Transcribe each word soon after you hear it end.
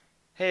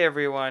Hey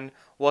everyone,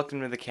 welcome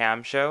to the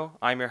Cam Show.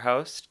 I'm your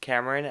host,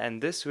 Cameron,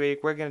 and this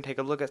week we're going to take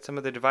a look at some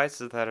of the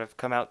devices that have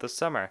come out this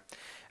summer.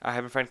 I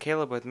have a friend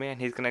Caleb with me,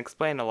 and he's going to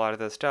explain a lot of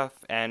this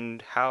stuff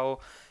and how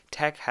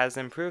tech has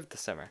improved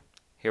this summer.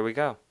 Here we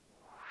go.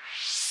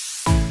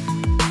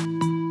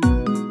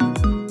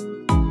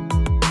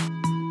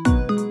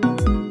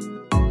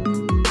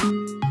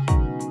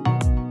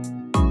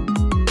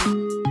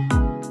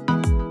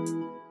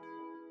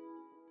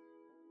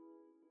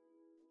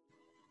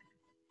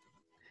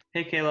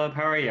 Hey Caleb,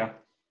 how are you?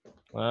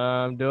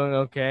 I'm doing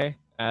okay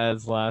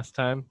as last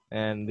time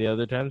and the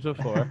other times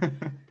before.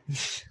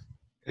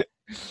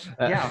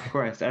 Yeah, of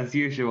course. As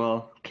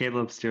usual,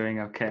 Caleb's doing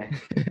okay.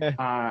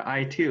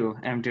 I too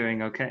am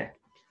doing okay.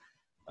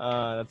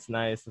 That's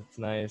nice. That's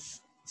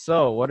nice.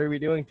 So, what are we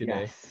doing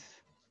today? Yes.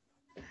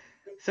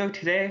 So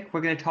today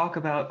we're going to talk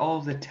about all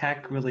of the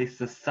tech released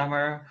this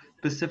summer,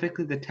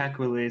 specifically the tech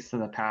released in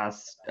the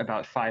past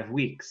about 5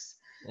 weeks.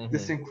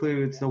 This Mm-hmm.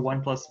 includes the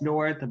OnePlus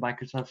Nord, the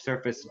Microsoft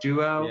Surface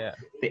Duo, Yeah.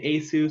 the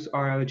Asus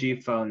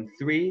ROG Phone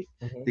 3,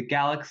 Mm-hmm. the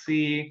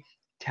Galaxy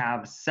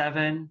Tab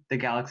 7, the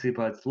Galaxy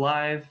Buds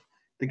Live,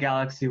 the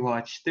Galaxy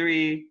Watch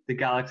 3, the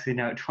Galaxy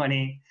Note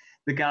 20,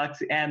 the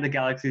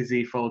Galaxy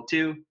Z Fold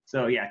 2.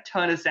 So yeah,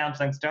 ton of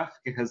Samsung stuff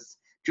because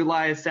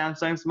July is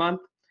Samsung's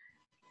month.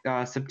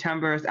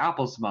 September is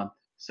Apple's month.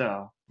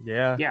 So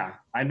Yeah. yeah,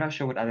 I'm not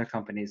sure what other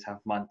companies have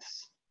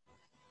months.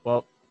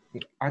 Well,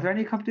 Are there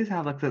any companies that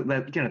have like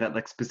that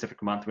like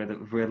specific month where they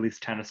release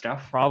ton of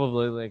stuff?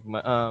 probably like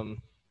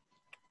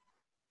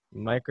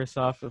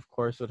Microsoft, of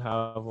course, would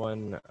have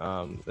one.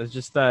 It's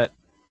just that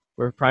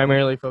we're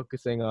primarily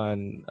focusing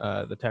on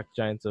the tech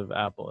giants of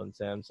Apple and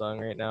Samsung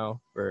right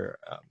now for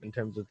in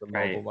terms of the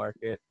mobile Right.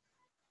 market.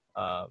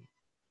 Um,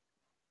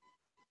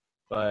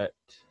 but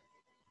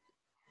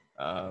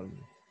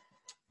um,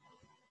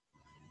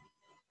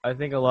 I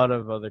think a lot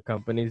of other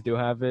companies do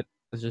have it.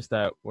 It's just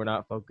that we're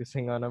not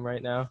focusing on them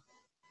right now.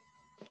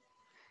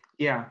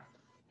 Yeah.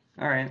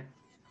 All right.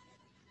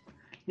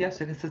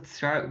 Yes, I guess let's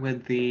start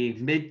with the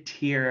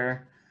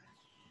mid-tier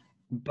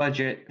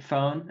budget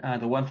phone,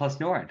 the OnePlus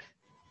Nord.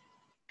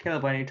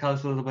 Caleb, why don't you tell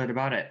us a little bit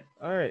about it?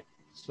 All right.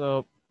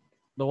 So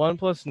the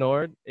OnePlus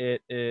Nord,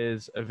 it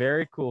is a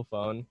very cool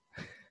phone.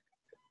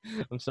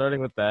 I'm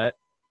starting with that.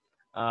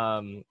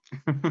 Um,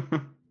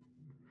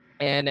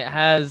 and it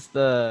has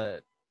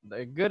the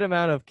good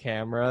amount of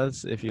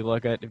cameras. If you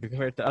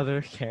compare it to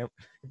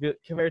if you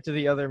compare it to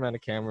the other amount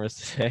of cameras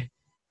today,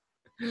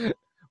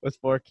 with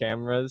 4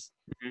 cameras.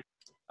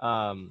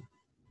 Um,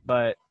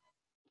 but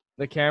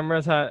the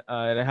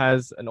it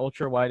has an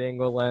ultra wide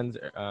angle lens,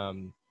 a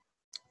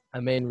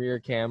main rear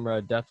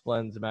camera, depth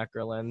lens,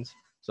 macro lens.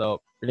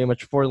 So pretty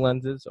much 4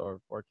 lenses or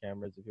 4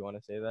 cameras if you want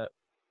to say that,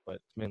 but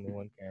it's mainly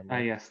one Ah,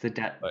 camera. yes,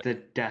 But the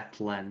depth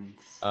lens.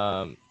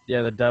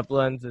 yeah, the depth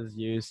lens is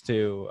used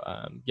to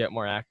get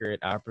more accurate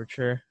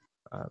aperture,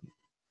 um,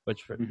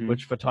 which Mm-hmm.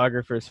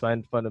 photographers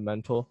find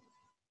fundamental,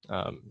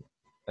 um,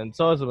 and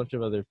so has a bunch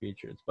of other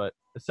features. But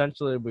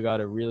essentially, we got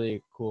a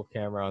really cool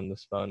camera on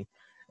this phone,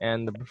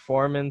 and the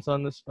performance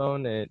on this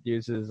phone, it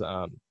uses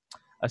a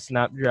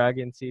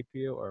Snapdragon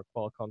CPU or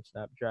Qualcomm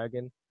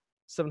Snapdragon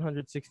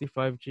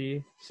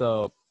 765G.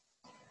 So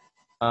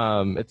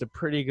it's a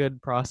pretty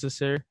good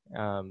processor.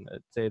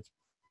 I'd say it's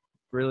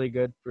really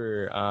good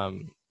for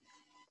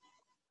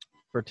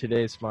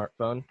today's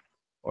smartphone,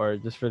 or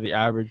just for the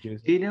average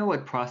user. Do you know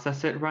what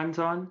process it runs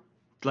on?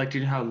 Like, do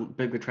you know how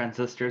big the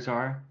transistors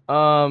are?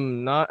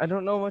 Not I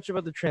don't know much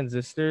about the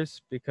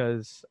transistors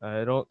because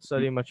I don't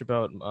study much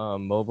about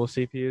mobile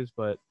CPUs,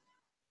 but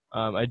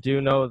I do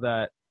know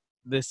that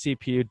this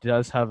CPU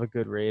does have a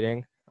good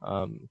rating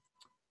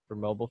for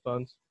mobile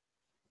phones.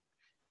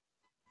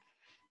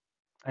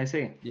 I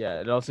see.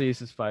 Yeah, it also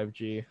uses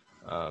 5G.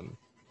 Um,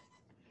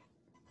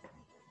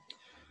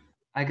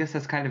 I guess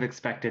that's kind of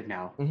expected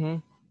now. hmm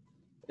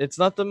It's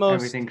not the most,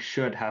 Everything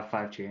should have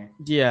 5G.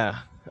 yeah.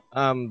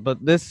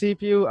 But this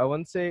CPU, I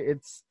wouldn't say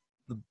it's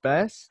the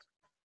best,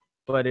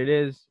 but it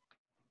is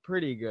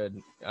pretty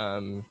good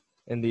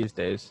in these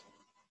days.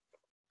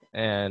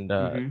 And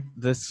Mm-hmm.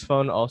 this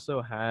phone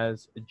also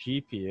has a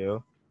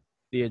GPU,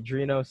 the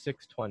Adreno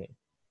 620.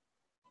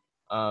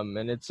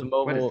 And it's a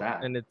What is mobile,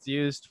 that? and it's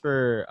used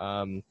for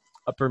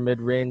upper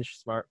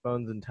mid-range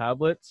smartphones and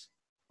tablets.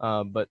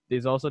 But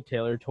these also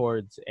tailor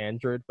towards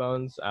Android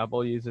phones.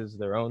 Apple uses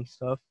their own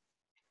stuff,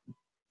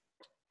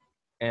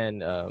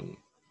 and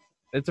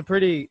it's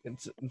pretty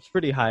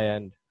high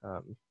end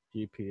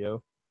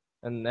GPU,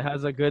 and it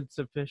has a good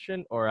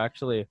sufficient, or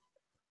actually,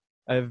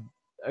 I've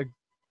a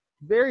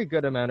very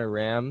good amount of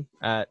RAM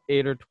at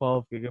 8 or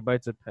 12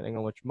 gigabytes, depending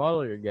on which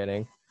model you're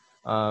getting.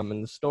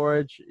 And the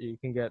storage, you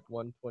can get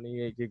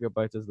 128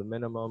 gigabytes as the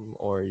minimum,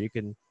 or you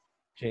can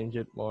change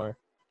it more.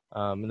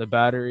 And the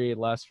battery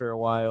lasts for a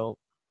while,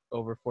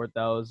 over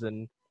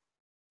 4,000.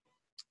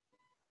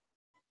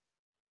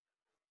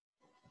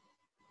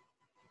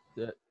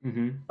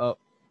 Mm-hmm. Oh,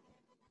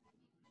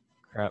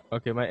 crap.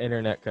 Okay, my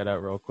internet cut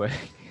out real quick.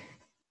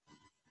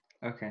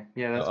 Okay.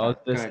 Yeah, I that's was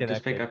fine. Go ahead.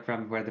 Just pick disconnected. up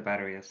from where the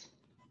battery is.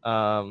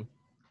 Um,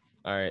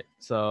 all right.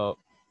 So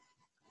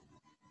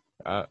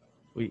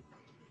We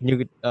you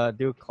could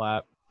do a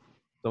clap.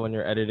 So when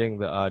you're editing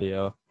the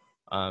audio,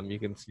 you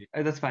can see.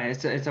 That's fine.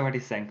 It's already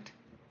synced.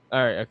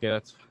 All right, okay,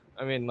 that's.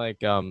 I mean, like,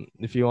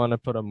 if you want to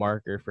put a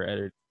marker for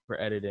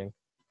editing.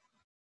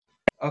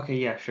 Okay,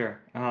 yeah, sure.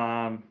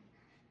 I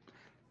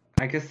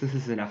guess this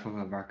is enough of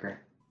a marker,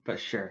 but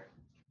sure.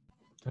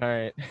 All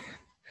right.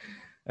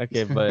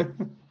 Okay, but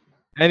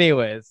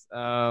anyways,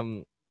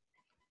 the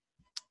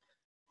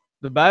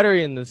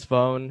battery in this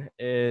phone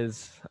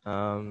is,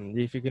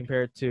 if you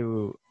compare it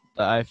to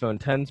the iPhone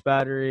 10's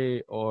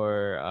battery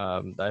or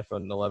the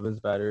iPhone 11's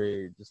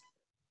battery, just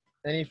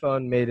any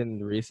phone made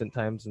in recent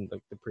times in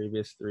like the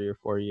previous 3 or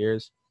 4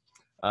 years,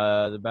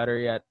 the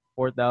battery at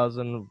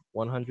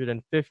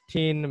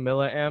 4,115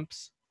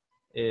 milliamps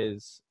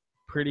is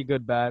pretty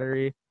good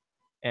battery,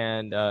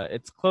 and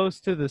it's close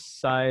to the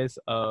size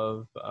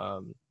of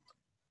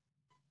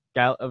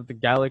the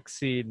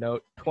Galaxy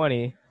Note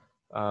 20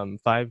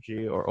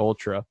 5G or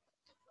Ultra.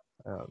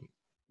 Um,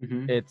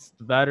 hmm it's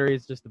the battery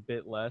is just a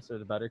bit less, or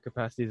the battery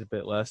capacity is a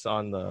bit less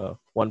on the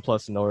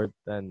OnePlus Nord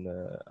than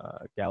the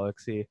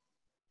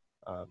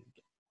um,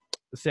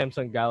 the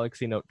Samsung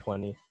Galaxy Note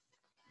 20.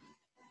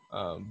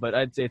 But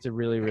I'd say it's a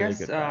really, I really guess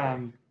good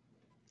battery.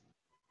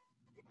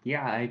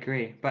 yeah, I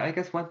agree. But I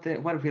guess one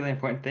really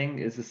important thing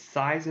is the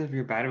size of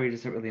your battery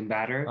doesn't really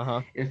matter Uh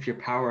huh. if your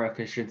power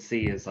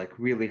efficiency is like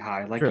really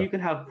high. Like True. you can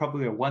have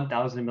probably a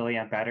 1,000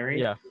 milliamp battery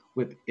Yeah.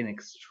 with an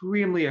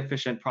extremely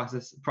efficient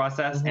process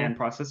Mhm. and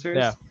processors,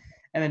 Yeah.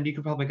 and then you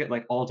could probably get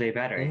like all day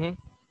battery.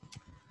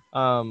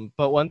 Mhm.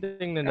 But one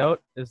thing to Yeah.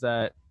 note is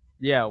that,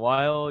 yeah,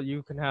 while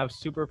you can have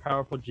super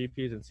powerful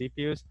GPUs and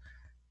CPUs,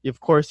 of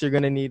course you're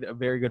gonna need a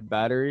very good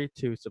battery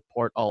to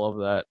support all of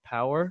that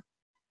power.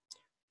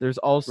 There's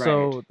Right.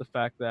 also the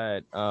fact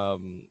that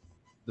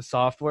the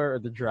software or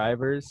the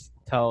drivers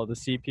tell the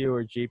CPU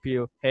or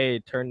GPU, hey,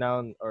 turn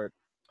down or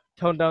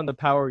tone down the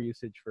power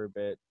usage for a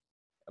bit,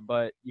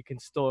 but you can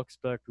still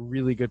expect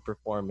really good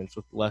performance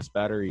with less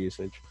battery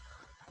usage.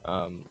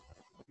 Um,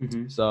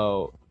 hmm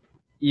so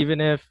even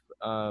if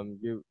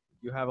you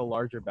have a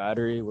larger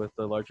battery with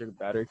a larger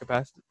battery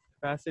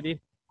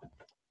capacity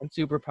and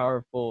super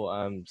powerful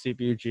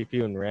CPU,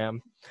 GPU, and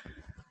RAM,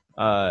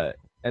 uh,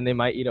 and they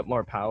might eat up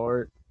more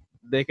power,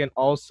 they can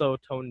also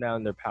tone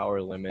down their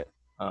power limit,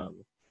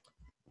 um,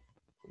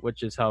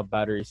 which is how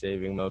battery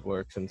saving mode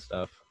works and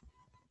stuff.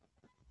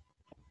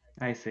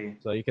 I see.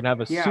 So you can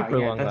have a Yeah, super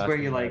yeah, long that's where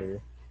you lasting like,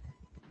 battery.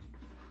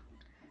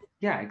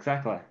 yeah,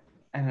 exactly.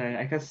 And then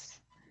I guess,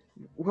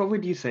 what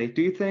would you say?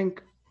 Do you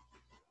think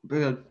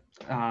the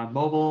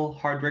mobile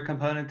hardware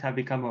components have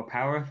become more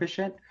power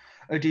efficient,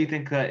 or do you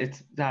think that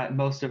it's that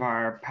most of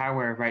our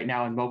power right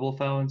now in mobile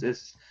phones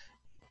is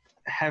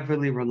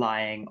heavily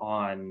relying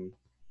on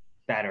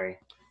battery or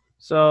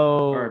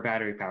So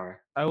battery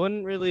power? I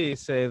wouldn't really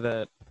say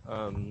that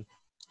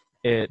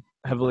it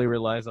heavily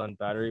relies on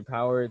battery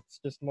power. It's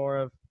just more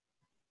of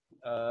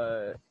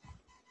uh,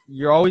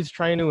 you're always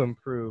trying to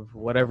improve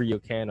whatever you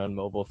can on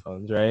mobile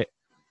phones, right?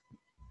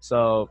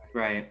 So,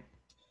 Right.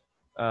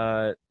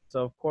 uh,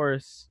 so of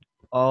course,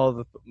 all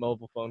the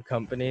mobile phone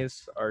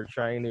companies are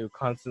trying to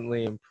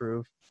constantly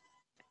improve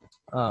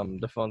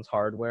the phone's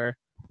hardware,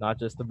 not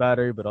just the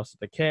battery, but also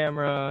the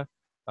camera,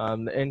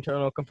 the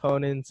internal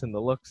components, and the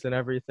looks and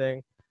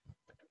everything.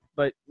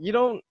 But you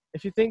don't,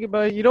 if you think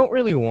about it, you don't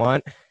really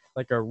want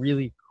like a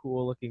really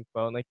cool looking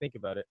phone. Like, think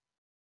about it.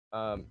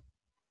 Um,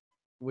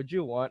 would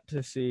you want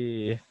to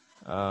see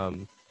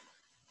um,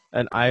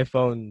 an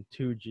iPhone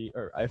 2G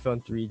or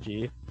iPhone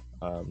 3G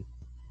um,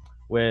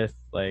 with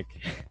like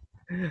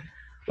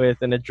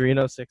with an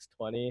Adreno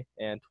 620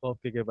 and 12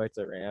 gigabytes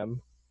of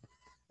RAM?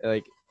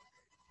 Like,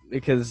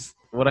 because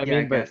what I Yeah, I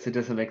mean, but guess it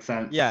doesn't make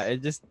yeah, sense.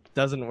 it just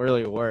doesn't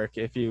really work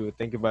if you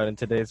think about it in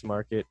today's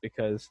market,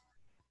 because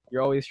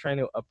you're always trying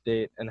to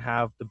update and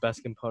have the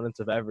best components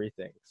of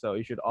everything. So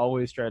you should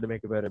always try to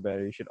make a better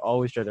battery. You should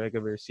always try to make a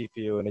better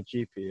CPU and a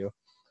GPU.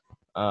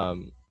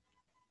 Um,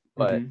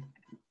 but hmm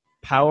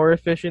power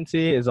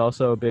efficiency is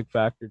also a big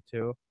factor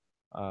too.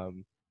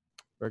 Um,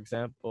 for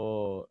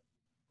example,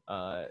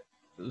 uh,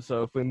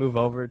 so if we move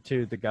over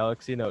to the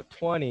Galaxy Note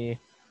 20,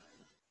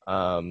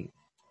 um,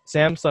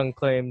 Samsung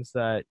claims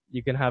that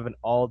you can have an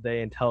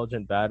all-day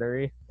intelligent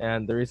battery,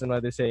 and the reason why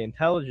they say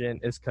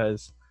intelligent is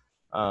because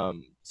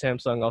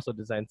Samsung also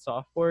designed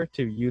software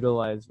to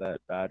utilize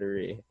that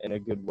battery in a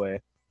good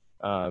way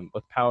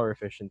with power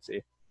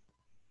efficiency.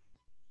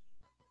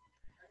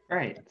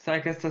 Right. So I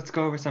guess let's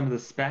go over some of the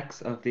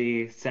specs of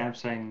the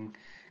Samsung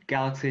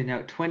Galaxy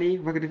Note 20.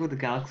 We're going to go with the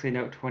Galaxy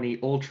Note 20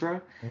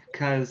 Ultra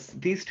because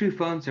these two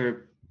phones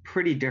are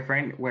pretty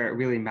different where it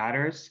really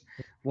matters.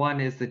 One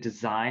is the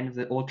design of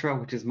the Ultra,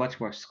 which is much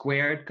more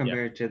squared Yeah.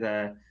 compared to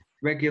the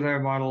regular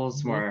models,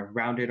 Mm-hmm. more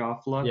rounded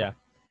off look. Yeah.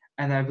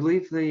 And I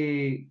believe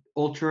the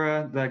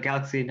Ultra, the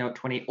Galaxy Note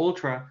 20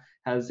 Ultra,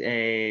 has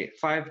a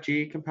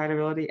 5G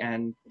compatibility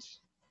and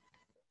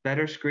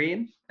better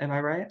screen. Am I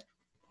right?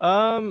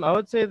 I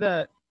would say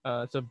that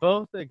so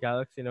both the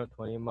Galaxy Note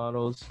 20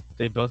 models,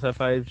 they both have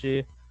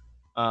 5G,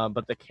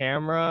 but the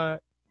camera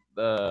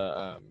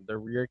the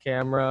rear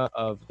camera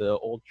of the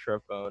Ultra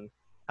phone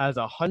has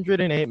a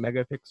 108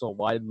 megapixel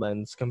wide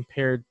lens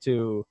compared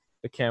to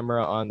the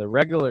camera on the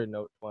regular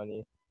Note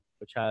 20,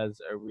 which has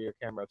a rear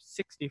camera of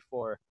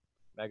 64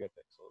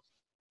 megapixels.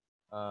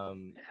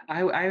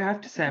 I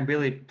have to say I'm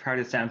really proud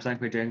of Samsung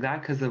for doing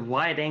that because the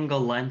wide angle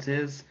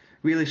lenses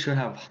really should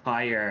have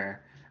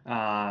higher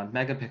Yeah,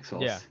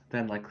 megapixels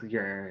than like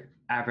your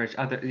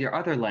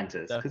other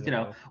lenses because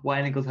definitely.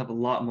 wide angles have a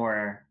lot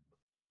more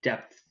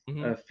depth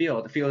Hmm. of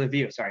field of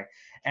view, sorry.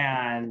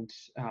 And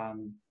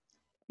um,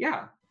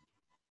 yeah,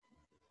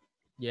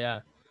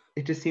 Yeah.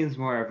 it just seems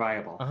more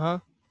viable. Uh-huh.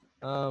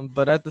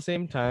 But at the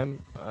same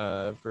time,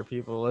 for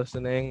people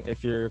listening,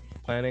 if you're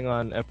planning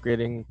on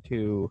upgrading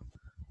to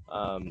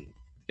um,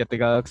 get the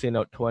Galaxy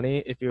Note 20,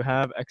 if you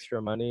have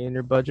extra money in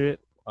your budget,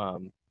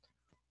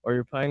 or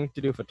you're planning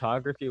to do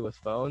photography with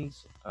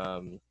phones,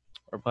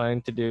 or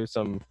planning to do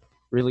some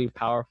really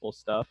powerful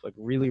stuff, like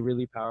really,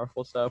 really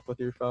powerful stuff with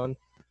your phone,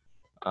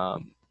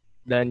 um,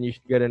 then you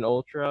should get an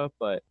Ultra.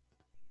 But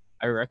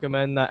I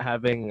recommend that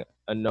having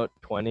a Note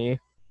 20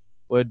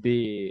 would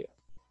be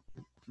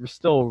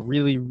still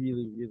really,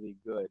 really, really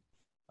good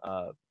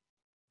uh,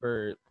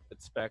 for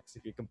its specs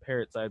if you compare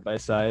it side by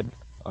side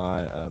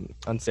on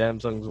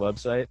Samsung's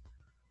website.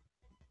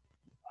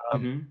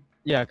 Um, Hmm.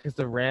 yeah, because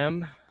the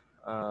RAM,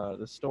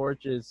 the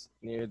storage is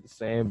near the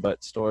same,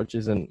 but storage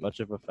isn't much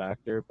of a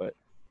factor. But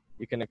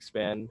you can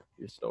expand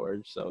your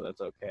storage, so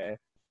that's okay.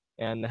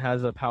 And it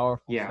has a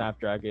powerful Yeah.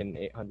 Snapdragon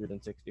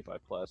 865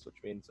 Plus, which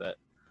means that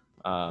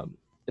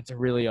it's a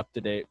really up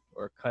to date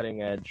or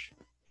cutting edge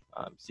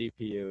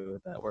CPU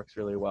that works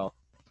really well.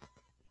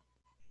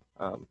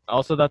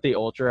 Also, that the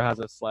Ultra has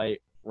a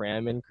slight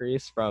RAM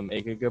increase from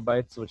 8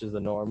 gigabytes, which is the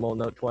normal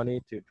Note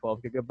 20, to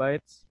 12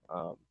 gigabytes.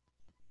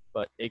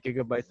 But 8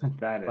 gigabytes is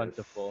That is.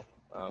 plentiful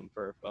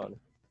for a phone.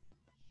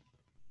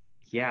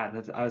 Yeah,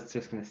 I was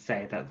just gonna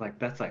say that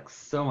that's like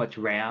so much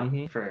RAM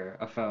Mm-hmm. for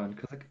a phone.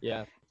 Cause like,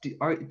 Yeah.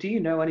 do you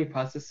know any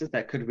processors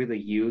that could really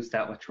use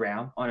that much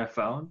RAM on a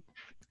phone?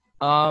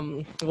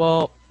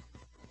 Well,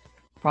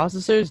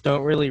 processors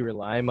don't really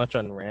rely much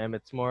on RAM.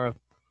 It's more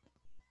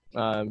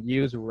of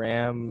use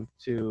RAM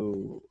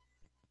to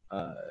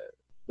uh,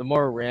 the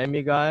more RAM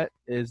you got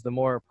is the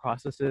more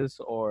processes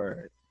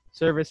or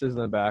services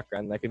in the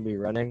background that can be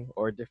running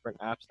or different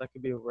apps that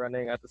can be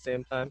running at the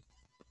same time.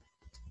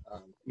 Hmm.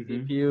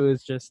 CPU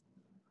is just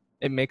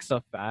it makes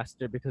stuff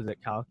faster because it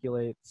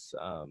calculates.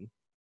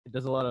 It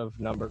does a lot of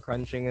number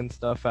crunching and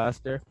stuff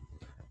faster.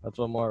 That's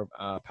what more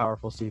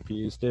powerful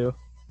CPUs do.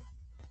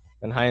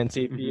 And high-end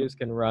CPUs Hmm.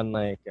 can run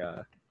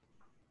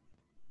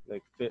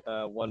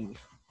one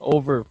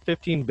over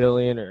 15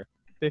 billion or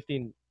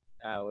 15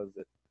 was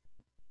it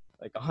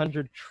like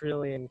 100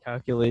 trillion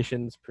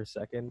calculations per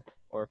second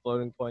or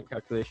floating point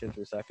calculations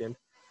per second.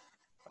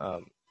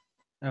 Um,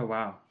 Oh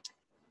wow.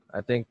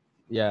 I think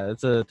yeah,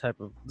 it's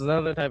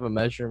another type of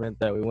measurement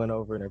that we went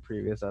over in a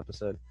previous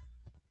episode.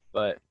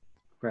 But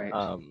Right.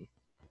 um,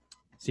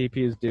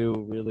 CPUs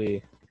do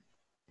really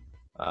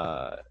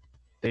uh,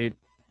 they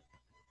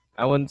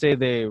I wouldn't say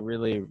they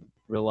really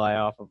rely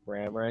off of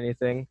RAM or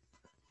anything,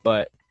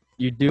 but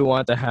you do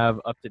want to have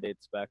up to date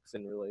specs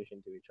in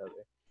relation to each other.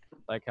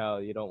 Like how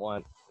you don't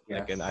want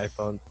like an Yes.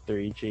 iPhone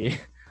 3G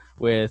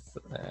with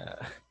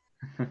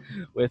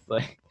with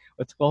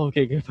 12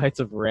 gigabytes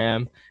of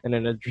RAM and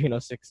an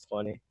Adreno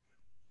 620.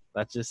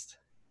 That just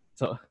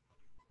so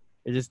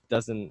it just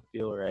doesn't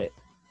feel right.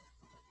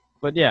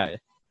 But yeah,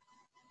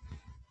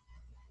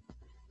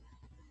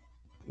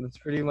 that's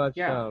pretty much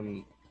Yeah.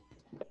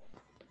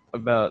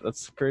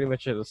 that's pretty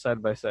much a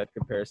side by side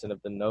comparison of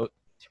the Note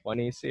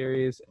 20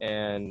 series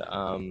and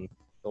the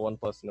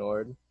OnePlus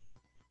Nord.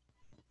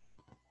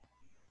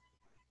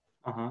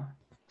 Uh-huh.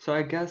 So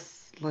I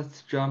guess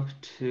let's jump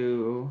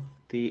to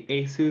the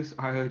Asus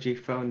ROG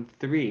Phone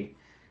 3.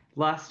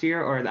 Last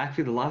year, or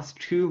actually the last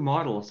two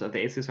models of the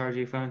Asus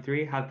ROG Phone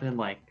 3 have been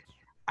like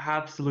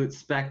absolute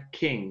spec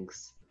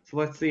kings. So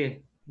let's see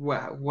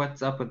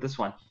what's up with this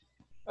one.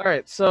 All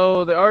right,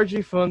 so the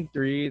RG Phone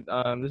 3,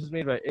 this is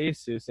made by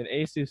Asus, and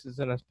Asus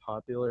isn't as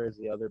popular as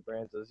the other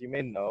brands, as you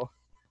may know.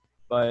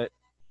 But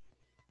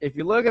if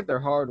you look at their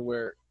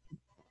hardware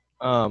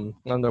on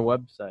their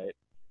website,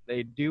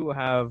 they do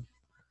have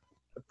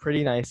a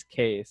pretty nice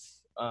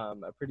case, a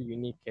pretty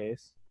unique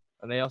case,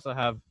 and they also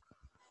have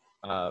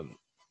um,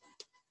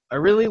 a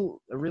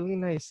really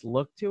nice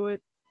look to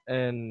it.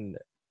 And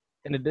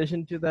in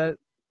addition to that,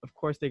 of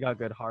course, they got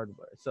good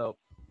hardware. So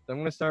I'm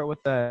gonna start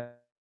with that.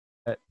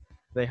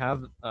 They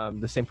have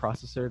the same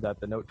processor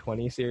that the Note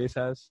 20 series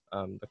has,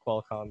 the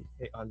Qualcomm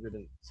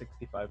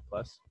 865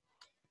 Plus,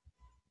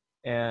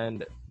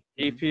 and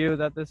Mhm. GPU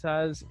that this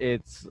has,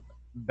 it's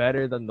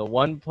better than the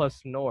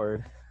OnePlus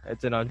Nord.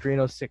 It's an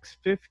Adreno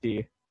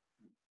 650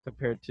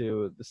 compared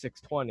to the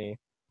 620.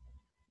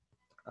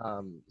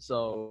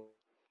 So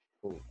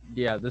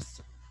yeah,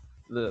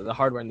 the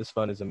hardware in this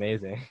phone is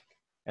amazing,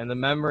 and the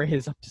memory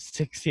is up to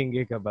 16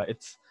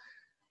 gigabytes.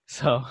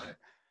 So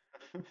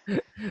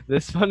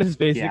this phone is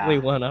basically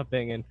Yeah. one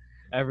upping in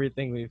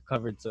everything we've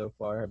covered so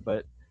far.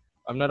 But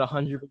I'm not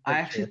 100% I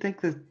actually sure.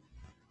 think the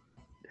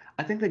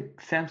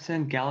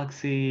Samsung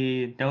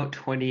Galaxy Note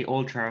 20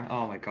 Ultra.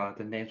 Oh my God,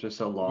 the names are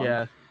so long.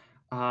 Yeah.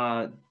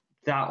 Uh,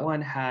 that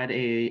one had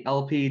a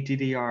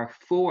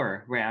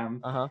LPDDR4 RAM,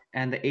 Uh huh.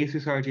 and the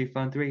Asus ROG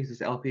Phone 3 uses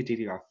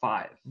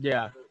LPDDR5,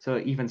 Yeah. so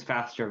even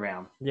faster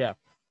RAM. Yeah.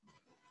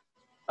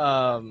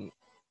 Um.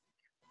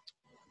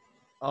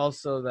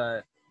 Also,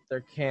 that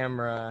their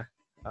camera.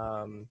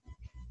 Um.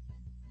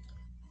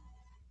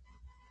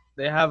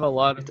 They have a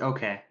lot of. It's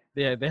okay.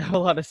 Yeah. They have a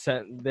lot of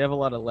They have a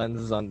lot of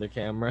lenses on their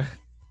camera.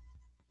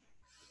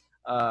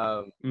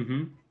 Um.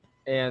 Mm-hmm.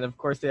 And of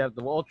course, they have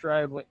the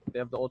ultra. They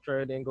have the ultra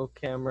wide angle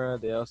camera.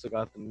 They also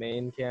got the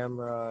main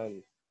camera,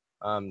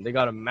 and they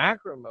got a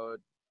macro mode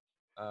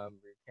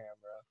rear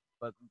camera.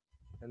 But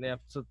and they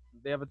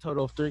have a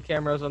total of 3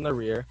 cameras on the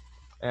rear,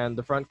 and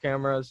the front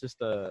camera is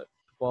just a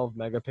 12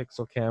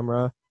 megapixel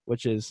camera,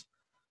 which is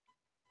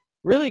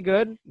really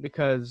good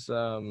because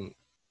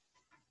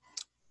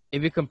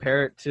if you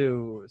compare it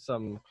to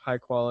some high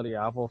quality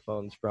Apple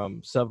phones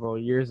from several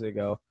years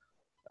ago,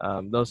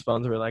 those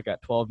phones were like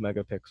at 12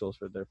 megapixels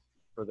for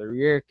their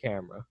rear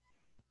camera.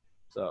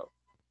 So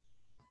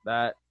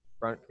that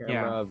front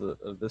camera Yeah.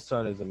 of this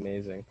one is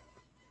amazing.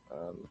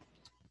 Um,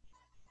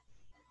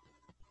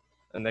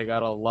 and they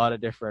got a lot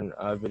of different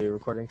video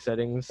recording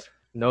settings,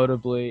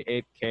 notably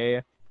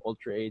 8K,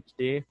 Ultra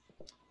HD,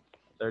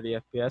 30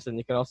 FPS, and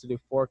you can also do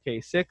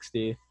 4K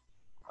 60.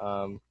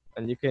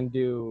 And you can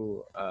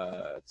do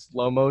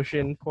slow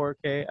motion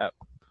 4K at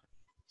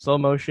slow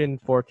motion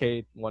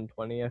 4K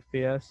 120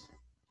 FPS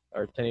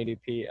or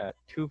 1080p at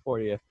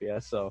 240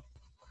 FPS. So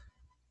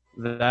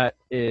that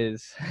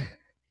is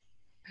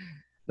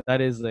that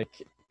is like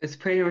It's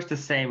pretty much the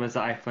same as the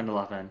iPhone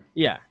 11.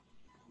 yeah,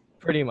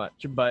 pretty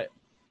much. But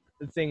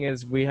the thing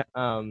is, we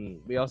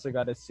also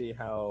got to see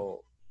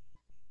how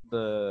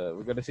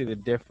we got to see the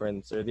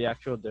difference or the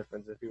actual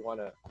difference if you want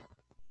to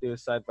do a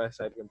side by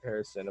side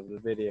comparison of the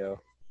video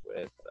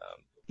with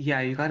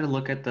Yeah, you got to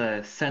look at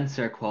the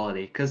sensor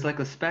quality because like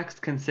the specs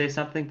can say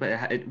something,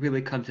 but it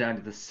really comes down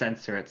to the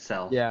sensor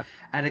itself. yeah.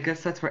 And I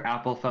guess that's where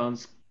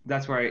Apple's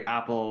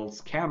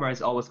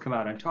cameras always come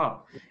out on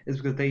top, is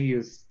because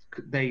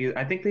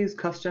I think they use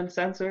custom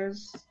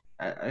sensors.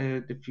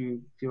 If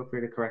you feel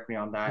free to correct me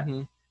on that,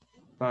 Mm-hmm.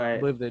 I but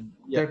believe that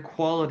yeah. their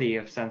quality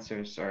of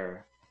sensors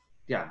are,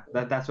 yeah,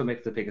 that's what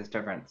makes the biggest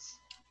difference.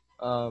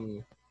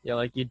 Yeah,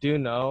 like you do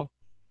know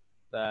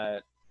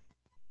that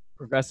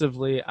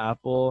progressively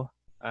Apple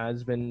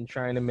has been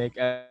trying to make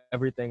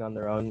everything on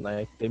their own.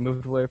 Like they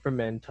moved away from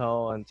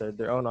Intel and started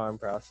their own ARM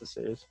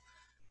processors,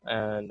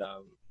 and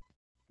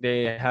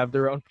they have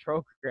their own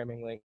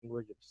programming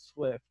language of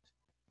Swift.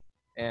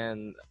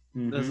 And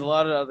there's a Mm-hmm.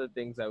 lot of other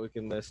things that we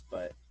can list,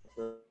 but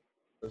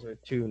those are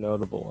 2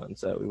 notable ones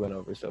that we went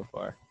over so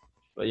far.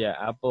 But yeah,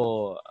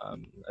 Apple,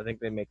 I think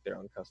they make their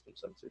own custom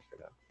sensors for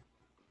now.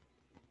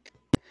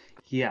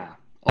 Yeah.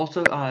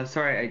 Also,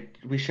 sorry,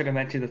 we should have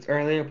mentioned this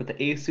earlier, but the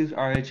Asus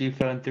ROG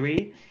Phone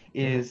 3 Mm-hmm.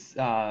 is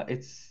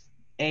it's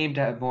aimed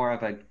at more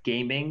of a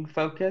gaming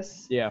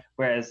focus, Yeah,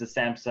 whereas the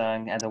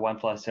Samsung and the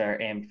OnePlus are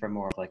aimed for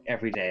more of like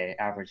everyday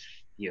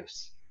average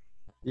use.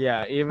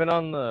 yeah. Even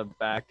on the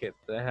back, it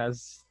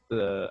has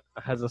a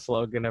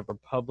slogan of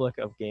Republic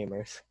of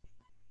Gamers.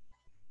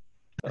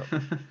 So,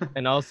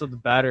 and also the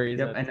batteries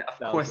Yep, at and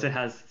of course 6,000. it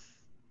has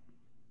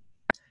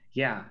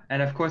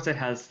and of course it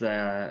has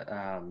the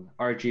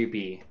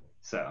RGB,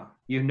 so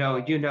you know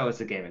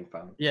it's a gaming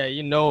phone. Yeah,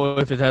 you know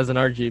if it has an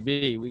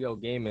RGB, we go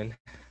gaming.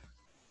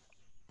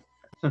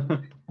 Yeah.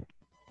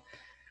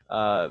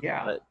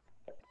 But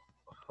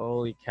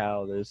holy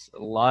cow, there's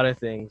a lot of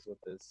things with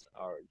this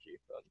ROG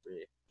Phone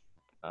 3.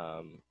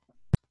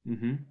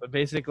 Mm-hmm. But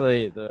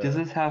basically, Does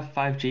this have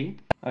 5G?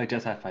 Oh, it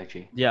does have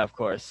 5G. yeah, of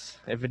course.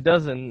 If it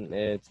doesn't,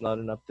 it's not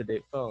an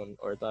up-to-date phone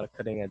or it's not a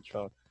cutting-edge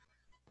phone.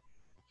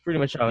 It's pretty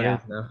much how it Yeah.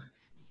 is now.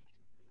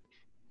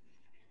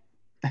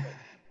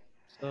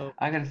 So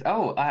I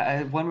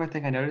gotta. One more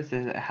thing I noticed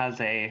is it has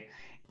a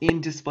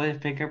in-display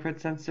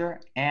fingerprint sensor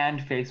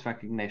and face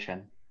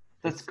recognition.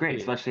 That's it's great,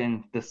 sweet. especially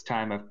in this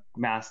time of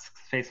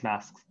face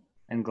masks,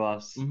 and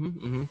gloves.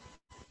 Mm-hmm,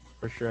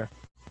 for sure.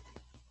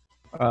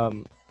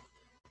 Um,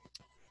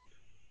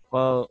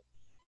 well,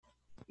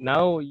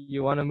 now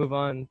you want to move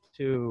on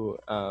to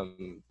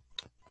the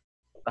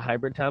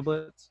hybrid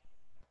tablets.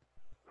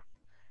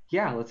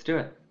 Yeah, let's do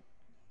it.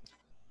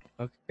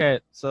 Okay,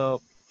 so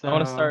I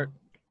want to So, start.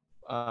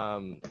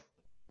 Um,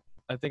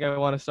 I think I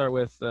want to start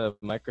with the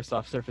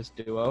Microsoft Surface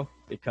Duo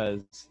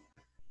because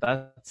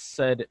that's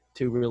said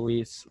to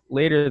release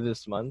later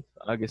this month,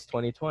 August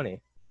 2020.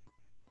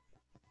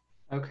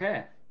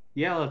 okay.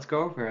 Yeah, let's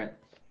go over it.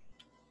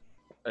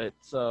 Right,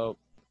 so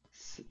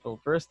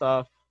first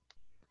off,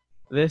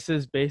 this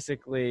is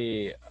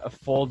basically a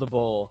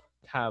foldable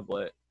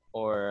tablet,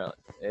 or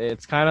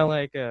it's kind of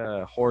like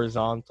a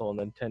horizontal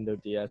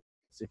Nintendo DS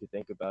if you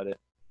think about it,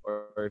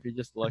 or if you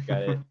just look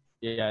at it,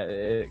 yeah,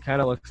 it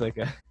kind of looks like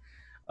a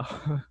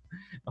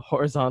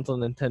horizontal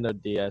Nintendo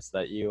DS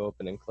that you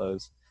open and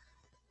close.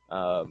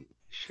 Um,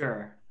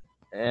 Sure.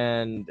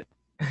 and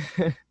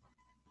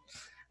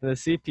The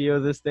CPU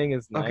of this thing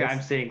is Okay, I'm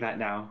nice. seeing that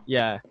now.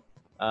 Yeah.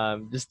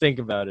 Just think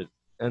about it.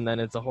 And then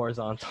it's a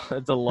horizontal,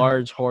 it's a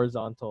large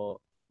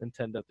horizontal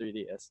Nintendo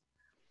 3DS.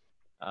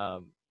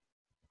 Um,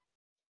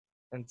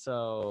 and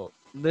so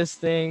this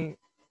thing,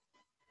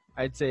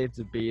 I'd say it's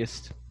a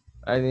beast.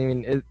 I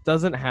mean, it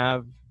doesn't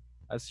have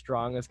as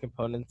strong as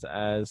components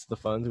as the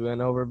phones we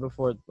went over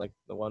before, like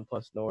the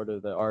OnePlus Nord or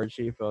the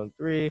RG Phone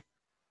 3.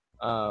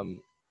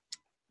 Um,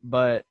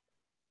 but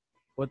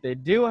what they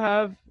do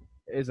have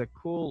is a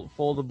cool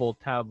foldable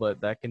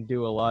tablet that can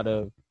do a lot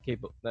of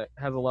that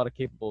has a lot of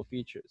capable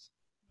features.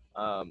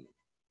 Um,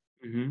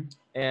 Mm-hmm.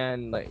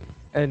 and like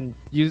and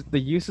use the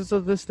uses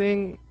of this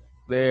thing,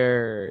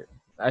 they're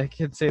I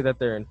could say that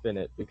they're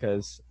infinite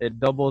because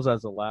it doubles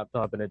as a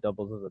laptop and it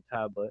doubles as a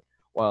tablet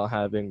while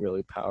having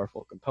really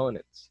powerful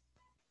components.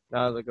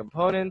 Now the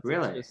components, it's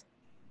Really? just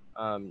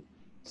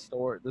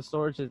the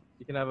storage is,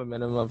 you can have a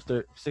minimum of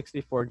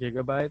 64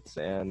 gigabytes,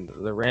 and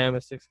the RAM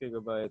is 6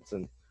 gigabytes,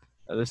 and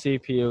the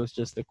CPU is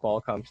just the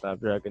Qualcomm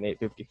Snapdragon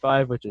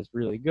 855, which is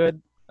really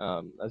good.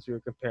 As we were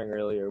comparing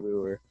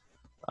earlier,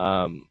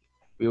 um,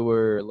 we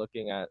were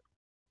looking at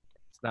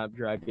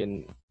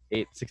Snapdragon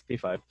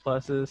 865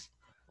 pluses.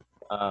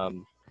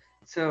 Um,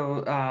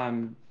 So,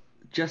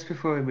 just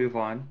before we move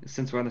on,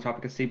 since we're on the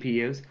topic of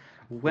CPUs,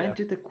 when yeah.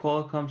 did the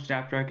Qualcomm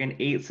Snapdragon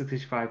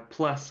 865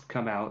 Plus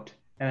come out?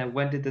 And then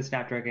when did the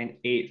Snapdragon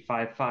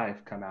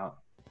 855 come out?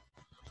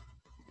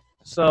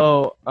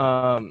 So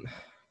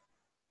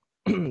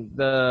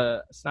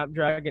the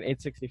Snapdragon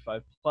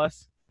 865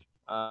 Plus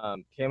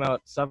came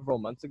out several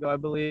months ago, I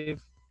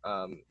believe.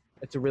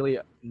 It's a really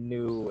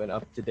new and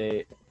up to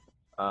date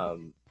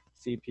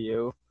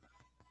CPU,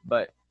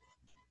 but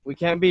we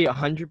can't be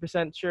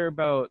 100% sure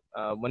about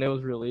when it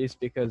was released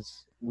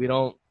because we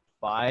don't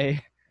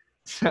buy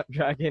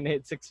Snapdragon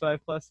 865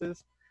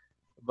 pluses.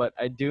 But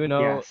I do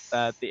know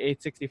that Yes. the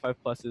 865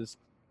 pluses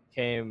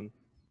came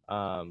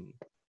um,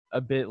 a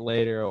bit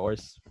later,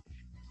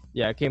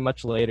 yeah, it came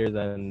much later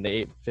than the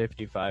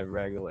 855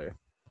 regular.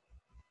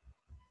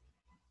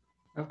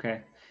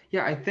 Okay.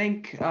 Yeah, I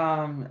think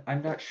I'm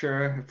not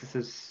sure if this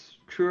is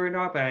true or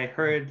not, but I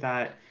heard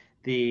that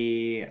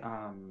the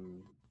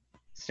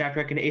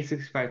Snapdragon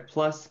 865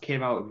 Plus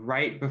came out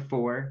right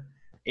before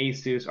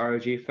Asus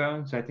ROG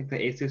phone. So I think the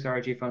Asus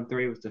ROG Phone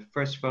 3 was the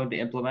first phone to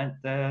implement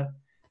the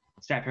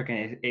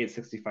Snapdragon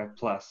 865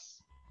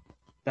 Plus.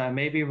 That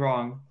may be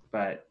wrong,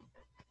 but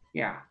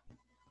yeah.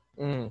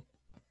 Mm.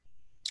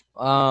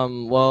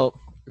 Well,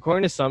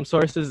 according to some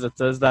sources, it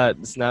says that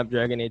the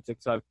Snapdragon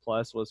 865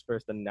 Plus was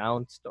first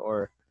announced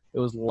or it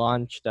was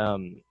launched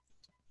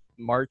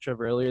March of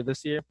earlier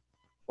this year,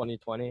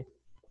 2020.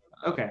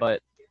 Okay.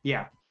 But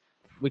Yeah.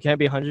 we can't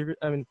be 100.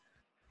 I mean,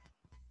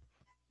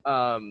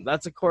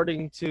 that's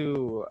according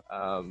to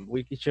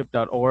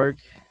wikiship.org.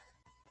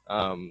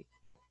 Um,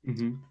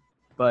 Mm-hmm.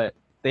 but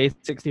the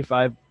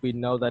 865, we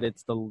know that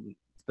it's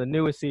the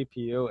newest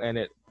CPU, and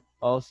it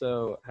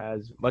also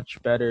has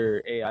much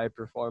better AI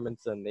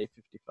performance than the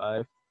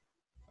 855.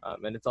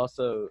 And it's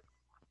also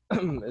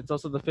it's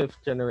also the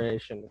fifth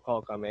generation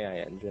Qualcomm AI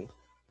engine.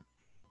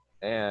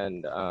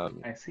 And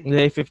I see. the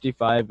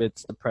 855,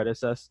 it's the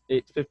predecessor.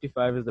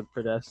 855 is the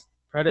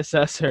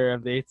predecessor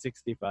of the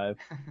 865.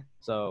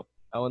 So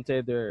I won't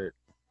say they're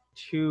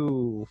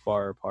too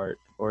far apart,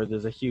 or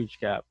there's a huge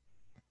gap.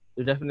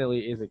 There definitely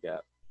is a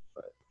gap,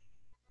 but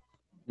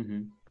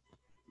Mm-hmm.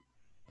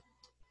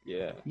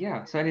 yeah.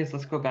 Yeah. So anyways,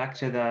 let's go back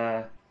to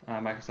the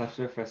Microsoft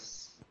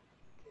Surface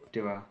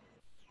Duo.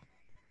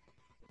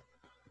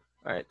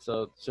 All right,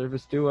 so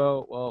Surface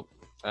Duo. Well,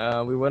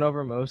 we went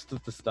over most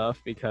of the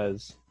stuff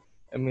because,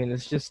 I mean,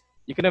 it's just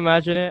you can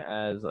imagine it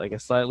as like a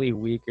slightly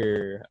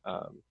weaker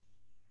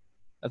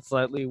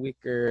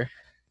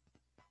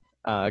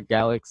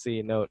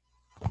Galaxy Note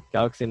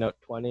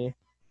 20,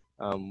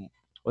 um,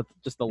 with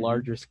just a Mm-hmm.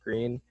 larger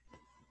screen,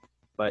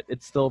 but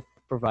it still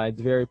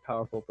provides very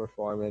powerful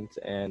performance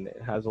and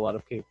it has a lot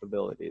of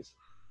capabilities.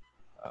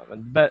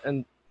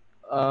 And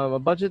a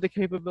bunch of the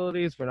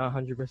capabilities we're not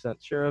 100%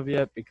 sure of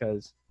yet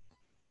because,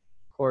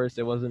 of course,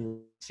 it wasn't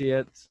released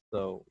yet,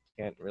 so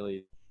can't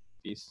really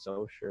be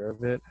so sure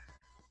of it.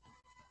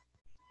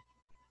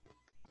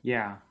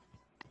 Yeah.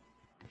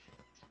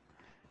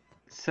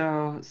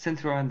 So,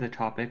 since we're on the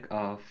topic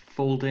of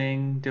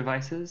folding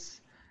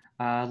devices,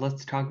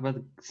 let's talk about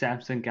the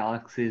Samsung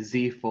Galaxy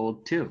Z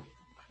Fold 2.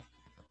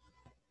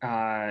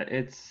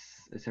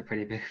 It's a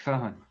pretty big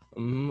phone.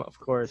 Of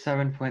course.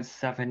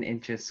 7.7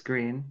 inches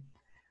screen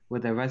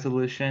with a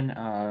resolution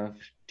of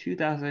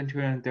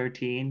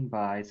 2213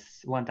 by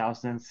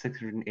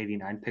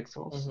 1689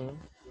 pixels Mm-hmm.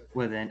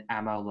 with an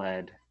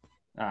AMOLED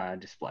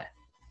display.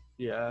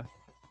 Yeah.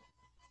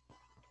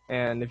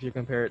 And if you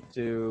compare it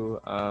to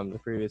the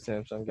previous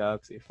Samsung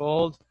Galaxy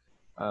Fold,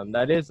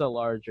 that is a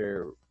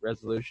larger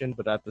resolution,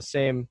 but at the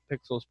same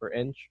pixels per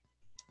inch.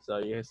 So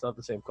you still have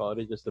the same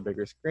quality, just a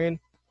bigger screen.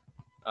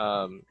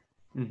 Um,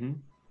 Mm-hmm.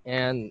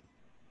 and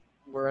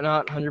we're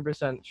not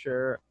 100%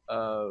 sure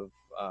of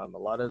um, a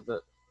lot of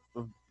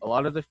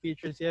the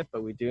features yet,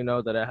 but we do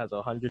know that it has a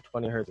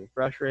 120 hertz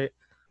refresh rate,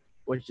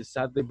 which is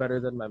sadly better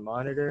than my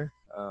monitor.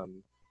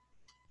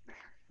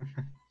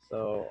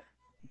 So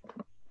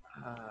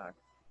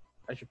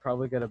I should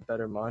probably get a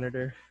better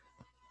monitor.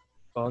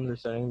 Phones are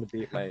starting to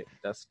beat my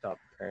desktop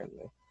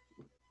currently.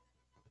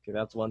 Okay,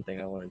 that's one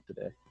thing I learned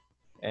today.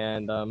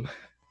 And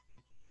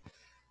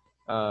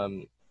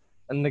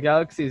and the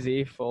Galaxy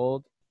Z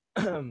Fold,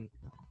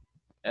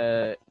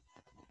 it's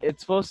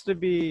supposed to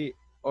be,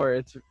 or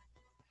it's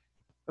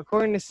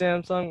according to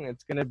Samsung,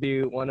 it's going to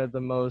be one of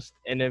the most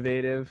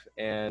innovative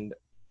and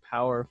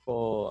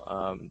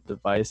powerful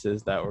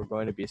devices that we're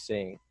going to be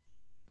seeing.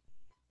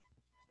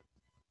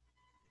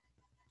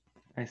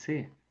 I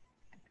see.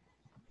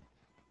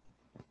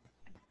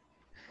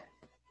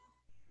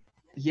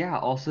 Yeah,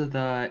 also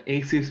the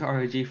Asus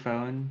ROG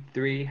Phone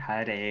 3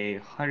 had a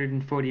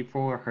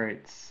 144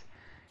 hertz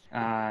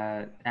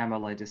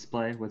AMOLED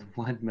display with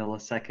 1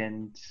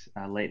 millisecond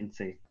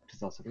latency, which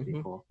is also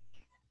pretty cool.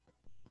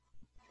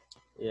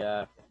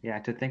 Yeah. Yeah,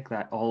 to think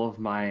that all of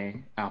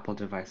my Apple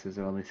devices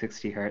are only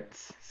 60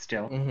 hertz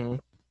still.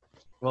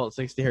 Well,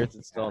 60 hertz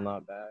is still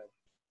not bad.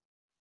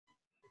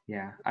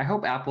 Yeah, I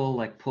hope Apple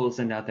like pulls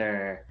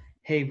another,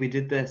 hey, we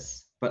did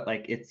this, but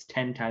like it's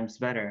 10 times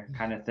better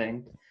kind of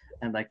thing,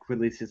 and like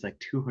releases like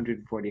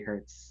 240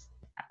 hertz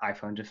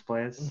iPhone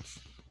displays.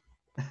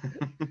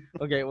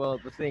 Okay, well,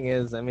 the thing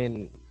is, I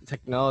mean,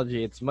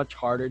 technology, it's much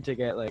harder to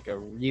get like a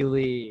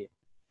really,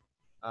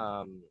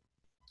 to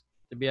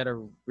be at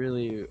a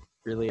really,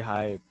 really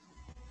high,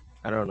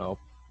 I don't know,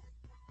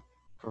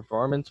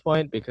 performance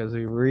point, because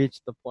we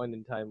reached the point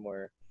in time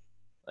where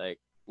like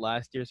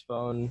last year's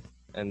phone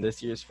and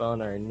this year's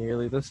phone are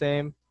nearly the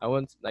same.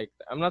 I'm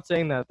not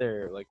saying that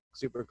they're like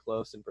super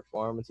close in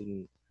performance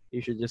and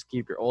you should just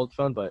keep your old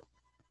phone, but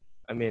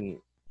I mean,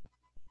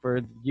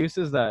 for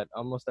uses that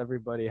almost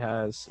everybody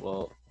has,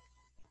 well,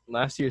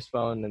 last year's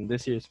phone and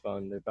this year's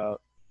phone, they're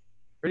about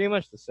pretty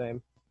much the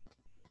same.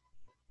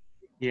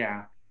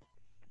 Yeah.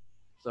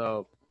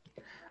 So,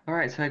 all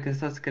right, so I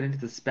guess let's get into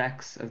the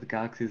specs of the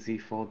Galaxy Z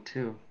Fold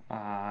 2.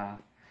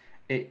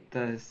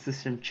 The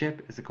system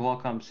chip is a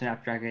Qualcomm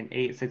Snapdragon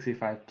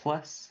 865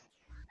 Plus,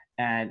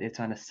 and it's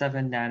on a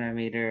 7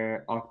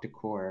 nanometer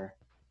octa-core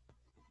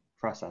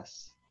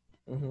process.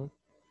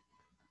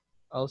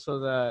 Also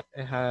that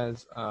it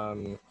has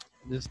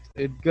just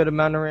a good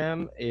amount of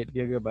RAM, 8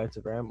 gigabytes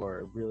of RAM,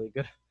 or really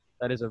good.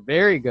 That is a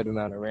very good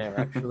amount of RAM,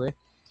 actually.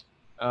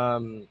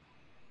 And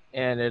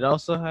it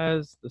also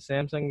has the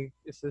Samsung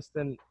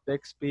Assistant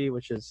Bixby,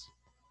 which is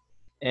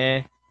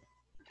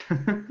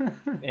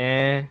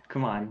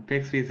Come on,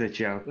 Bixby's a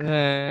joke.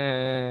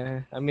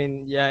 I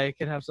mean, yeah,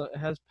 it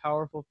has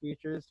powerful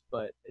features,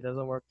 but it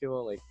doesn't work too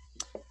well. Like,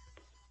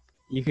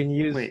 you can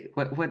use. Wait,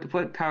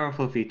 what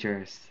powerful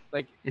features?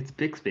 Like, it's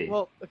Bixby.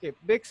 Well, okay,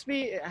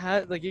 Bixby, it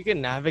has like you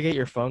can navigate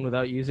your phone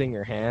without using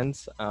your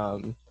hands.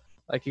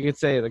 Like you could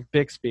say like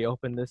Bixby,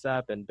 open this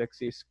app, and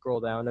Bixby scroll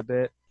down a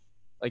bit.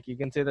 Like you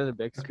can say there's a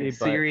Bixby, okay,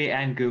 Siri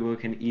and Google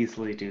can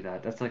easily do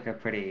that. That's like a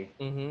pretty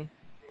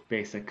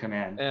basic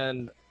command.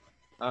 And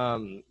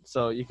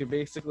so you could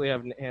basically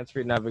have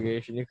hands-free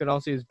navigation. You can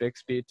also use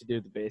Bixby to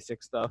do the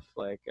basic stuff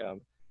like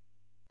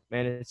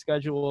manage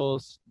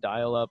schedules,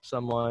 dial up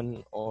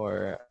someone,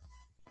 or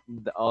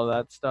all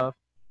that stuff.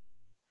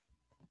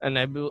 And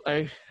I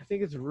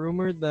think it's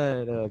rumored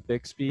that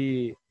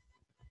Bixby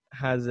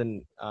has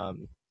an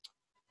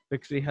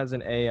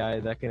AI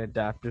that can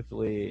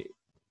adaptively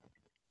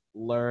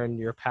learn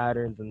your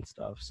patterns and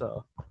stuff,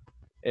 so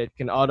it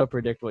can auto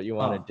predict what you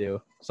want to do,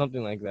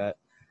 something like that.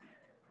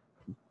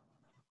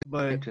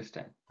 But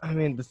interesting. I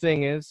mean, the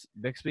thing is,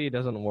 Bixby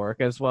doesn't work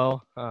as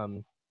well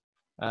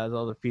as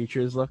all the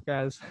features look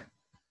as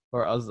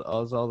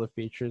all the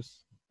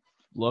features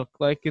look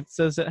like it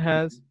says it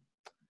has.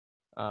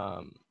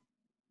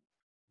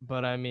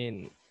 But I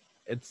mean,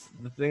 it's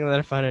the thing that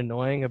I find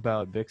annoying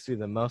about Bixby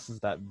the most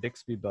is that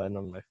Bixby button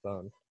on my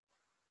phone.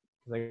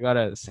 I got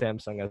a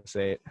Samsung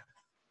S8,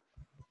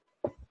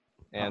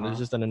 and there's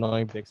just an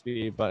annoying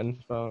Bixby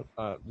button phone.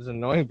 There's an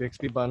annoying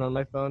Bixby button on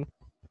my phone,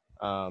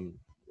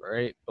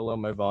 right below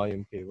my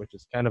volume key, which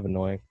is kind of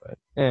annoying, but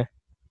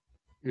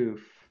Oof.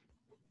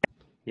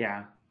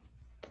 Yeah.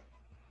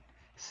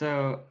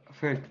 So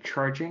for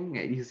charging,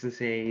 it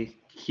uses a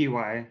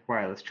QI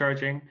wireless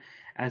charging,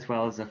 as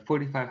well as a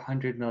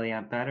 4,500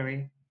 milliamp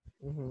battery,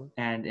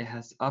 and it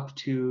has up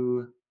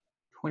to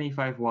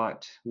 25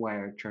 watt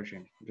wired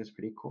charging, which is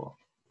pretty cool.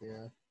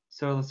 Yeah.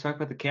 So let's talk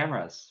about the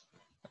cameras.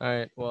 All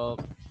right. Well,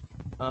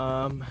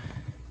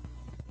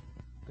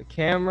 the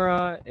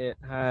camera, it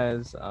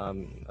has,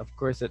 of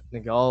course,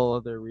 like all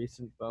other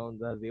recent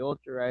phones, has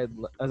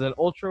an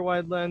ultra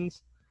wide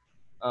lens,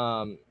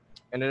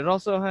 and it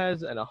also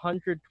has an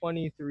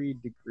 123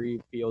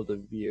 degree field of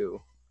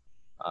view.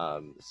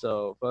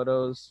 So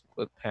photos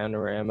with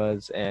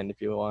panoramas, and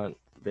if you want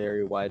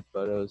very wide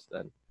photos,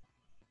 then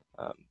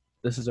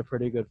this is a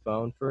pretty good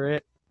phone for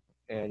it.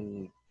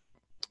 And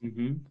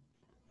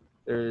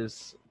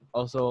there's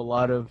also a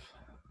lot of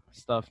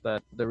stuff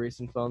that the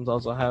recent phones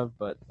also have,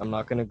 but I'm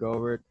not going to go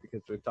over it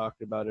because we've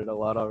talked about it a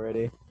lot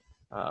already.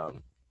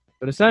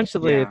 But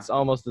essentially, Yeah, it's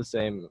almost the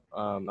same.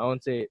 I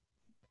wouldn't say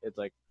it's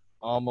like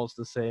almost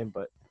the same,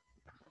 but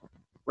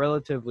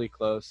relatively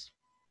close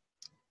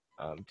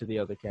to the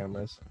other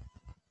cameras.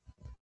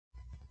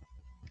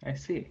 I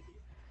see.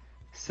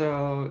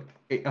 So,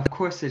 of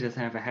course, it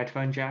doesn't have a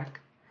headphone jack,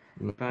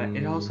 but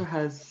it Mm, also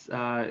has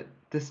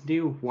this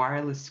new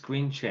wireless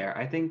screen share.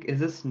 I think, is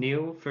this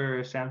new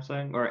for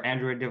Samsung or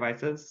Android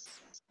devices?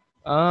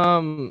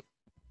 um,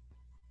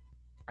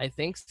 I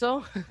think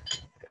so.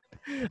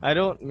 I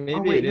don't. Oh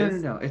Maybe wait, it no, no,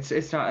 is. no.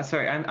 It's not.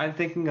 Sorry, I'm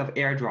thinking of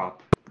AirDrop,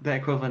 the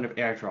equivalent of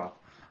AirDrop.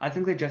 I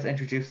think they just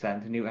introduced that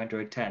in the new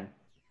Android 10,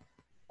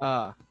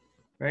 Uh,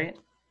 right?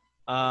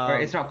 Or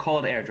it's um, not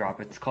called AirDrop,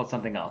 it's called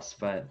something else,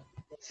 but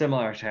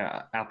similar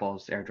to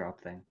Apple's AirDrop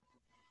thing.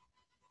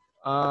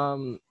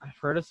 I've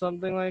heard of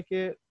something like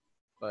it,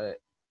 but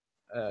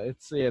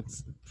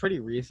it's pretty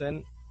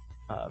recent.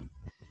 Um,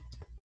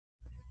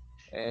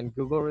 and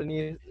Google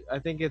really, I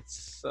think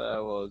it's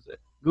what was it?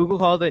 Google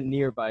called it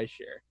nearby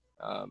share.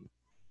 Um,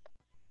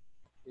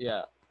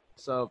 yeah.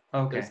 So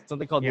Okay. there's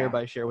something called Yeah.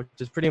 nearby share, which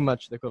is pretty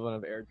much the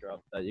equivalent of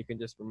AirDrop that you can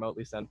just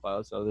remotely send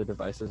files to other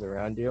devices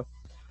around you.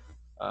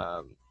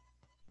 Um,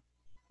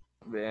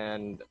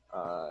 and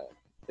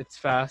it's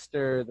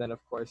faster than, of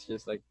course,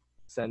 just like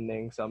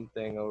sending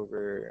something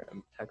over a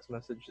text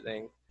message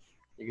thing.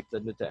 You can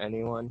send it to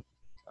anyone.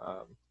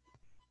 Um,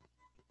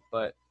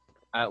 but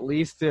at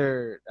least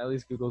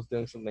Google's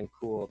doing something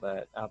cool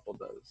that Apple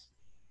does.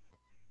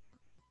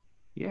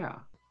 Yeah.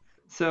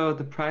 So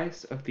the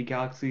price of the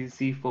Galaxy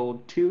Z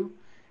Fold 2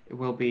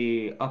 will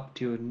be up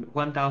to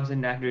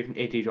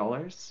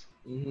 $1,980.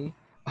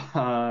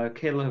 Mm-hmm.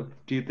 Caleb,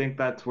 do you think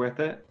that's worth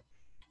it?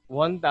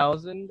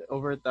 1,000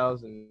 over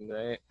 1,000,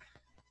 right?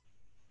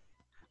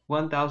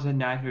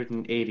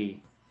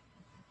 1,980.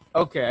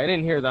 Okay, I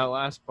didn't hear that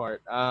last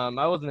part. I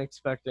wasn't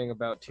expecting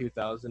about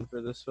 2,000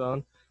 for this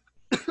phone.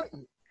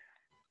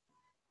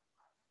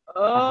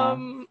 Uh-huh.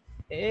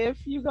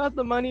 If you got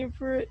the money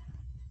for it,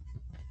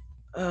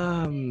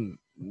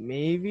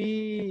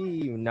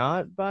 maybe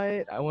not buy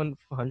it. I wouldn't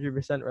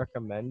 100%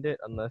 recommend it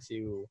unless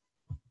you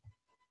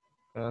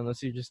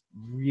just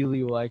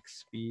really like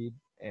speed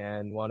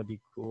and want to be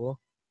cool,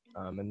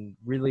 and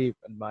really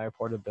admire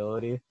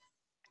portability.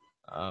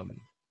 Um,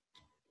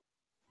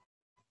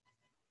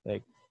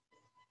 like,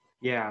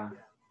 Yeah.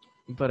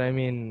 but I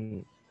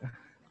mean,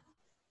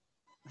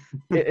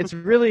 it's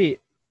really,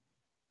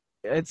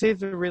 I'd say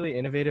it's a really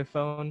innovative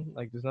phone.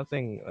 Like, there's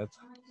nothing that's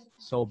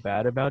so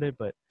bad about it,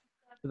 but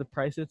for the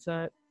price it's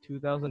at,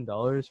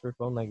 $2,000 for a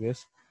phone like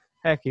this,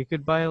 heck, you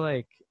could buy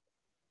like,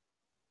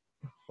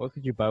 what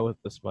could you buy with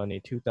this money?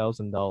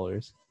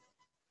 $2,000.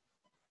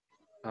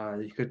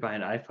 You could buy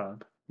an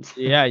iPhone.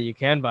 Yeah, you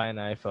can buy an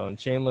iPhone.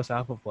 Shameless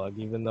Apple plug,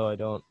 even though I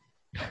don't,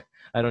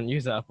 I don't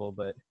use Apple,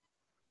 but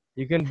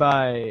you can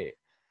buy,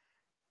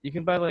 you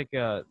can buy like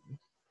a,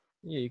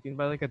 yeah, you can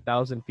buy like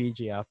 1,000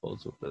 PG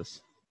apples with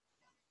this.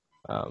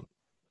 Um,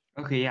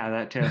 Okay, yeah,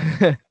 that too.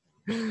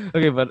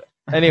 okay, but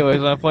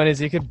anyways, my point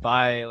is you could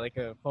buy like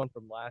a phone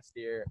from last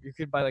year. You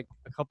could buy like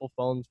a couple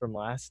phones from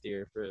last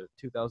year for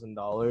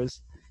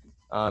 $2,000.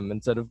 Yeah.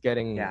 Instead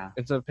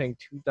of paying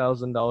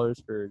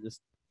 $2,000 for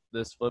just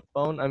this flip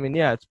phone. I mean,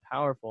 yeah, it's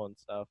powerful and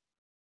stuff.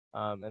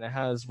 And it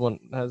has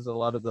a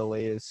lot of the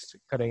latest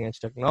cutting edge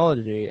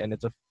technology, and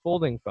it's a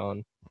folding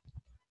phone.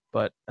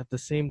 But at the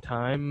same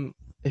time,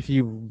 if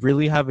you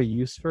really have a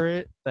use for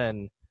it,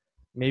 then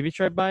maybe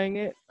try buying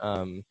it.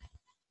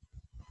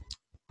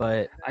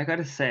 But I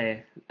gotta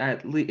say,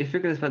 at least if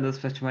you're gonna spend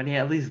this much money,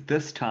 at least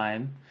this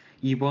time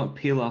you won't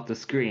peel off the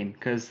screen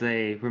because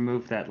they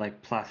removed that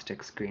like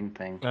plastic screen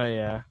thing. oh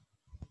yeah,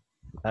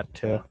 that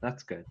too. So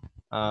that's good.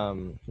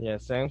 Yeah,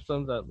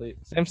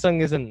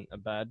 Samsung isn't a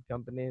bad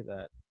company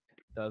that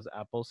does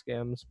Apple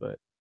scams, but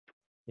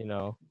you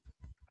know,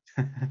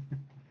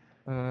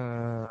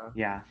 uh,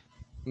 Yeah.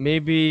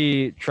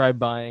 maybe try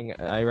buying.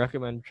 I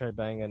recommend try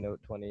buying a Note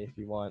 20 if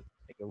you want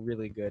like a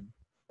really good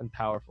and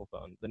powerful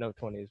phone. The Note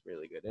 20 is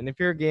really good, and if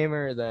you're a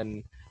gamer,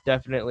 then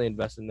definitely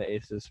invest in the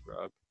Asus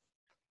ROG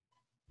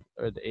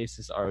or the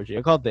Asus ROG.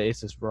 I call it the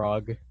Asus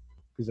ROG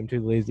because I'm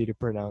too lazy to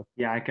pronounce.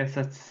 Yeah, I guess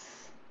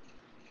that's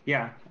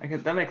yeah, I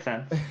guess that makes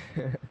sense.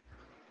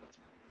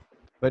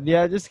 But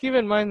yeah, just keep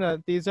in mind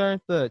that these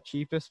aren't the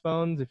cheapest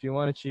phones. If you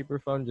want a cheaper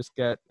phone, just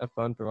get a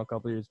phone from a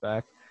couple years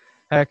back.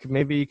 Heck,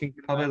 maybe you can.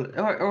 Probably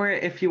or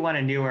if you want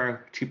a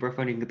newer, cheaper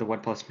phone, you can get the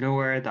OnePlus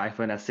Newer, the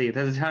iPhone SE.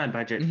 There's a ton of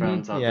budget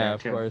phones out Yeah, there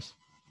of too. course.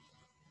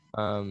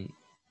 Um,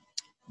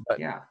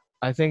 but Yeah.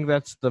 I think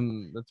that's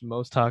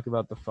most talk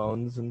about the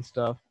phones and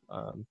stuff.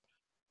 I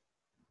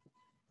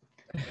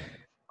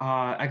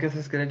guess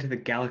let's get into the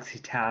Galaxy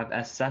Tab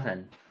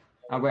S7.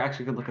 We're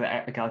actually gonna look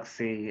at the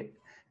Galaxy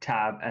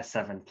Tab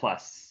S7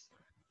 Plus.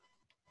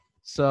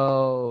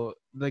 So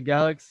the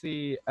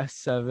Galaxy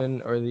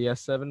S7 or the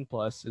S7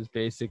 Plus is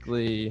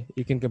basically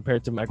you can compare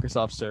it to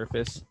Microsoft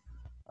Surface.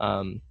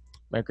 Um,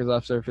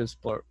 Microsoft Surface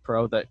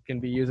Pro that can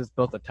be used as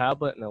both a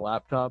tablet and a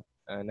laptop,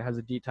 and it has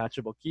a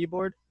detachable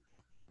keyboard.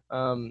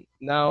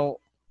 Now,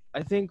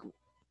 I think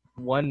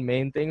one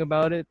main thing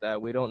about it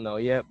that we don't know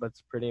yet, but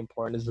it's pretty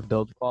important, is the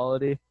build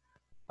quality.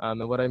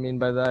 And what I mean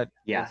by that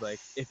is, like,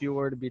 Yes. if you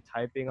were to be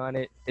typing on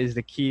it, is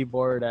the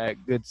keyboard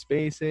at good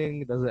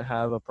spacing? Does it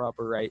have a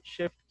proper right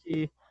shift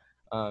key?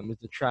 Is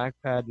the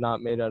trackpad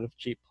not made out of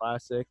cheap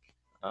plastic?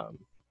 Um,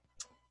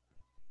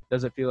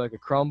 does it feel like a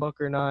Chromebook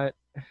or not?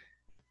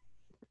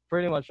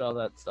 Pretty much all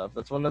that stuff.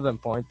 That's one of the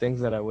important things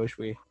that I wish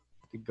we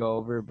could go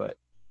over, but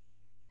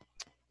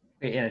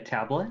Wait, in a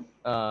tablet?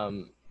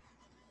 um,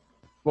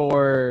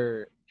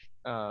 for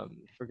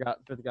for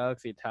the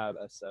Galaxy Tab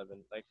S7,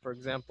 like, for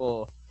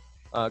example,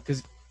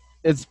 because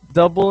it's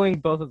doubling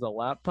both as a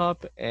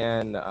laptop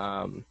and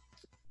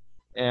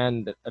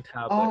a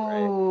tablet,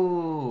 right?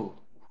 Oh,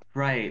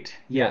 right.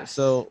 Yeah, Yes.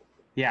 so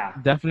Yeah,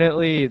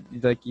 definitely,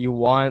 like, you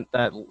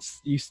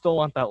still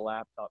want that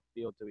laptop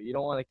feel to it. You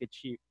don't want like a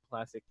cheap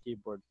plastic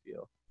keyboard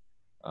feel.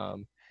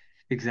 Um,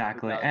 the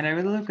exactly. And I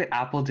Galaxy really Tab. like what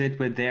Apple did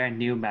with their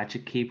new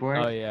Magic Oh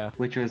Keyboard, yeah.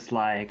 which was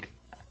like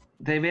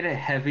they made it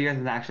heavier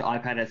than the actual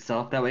iPad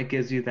itself. That way it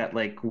gives you that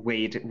like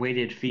weighted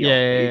Yeah, feel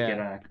that yeah, you get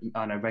yeah.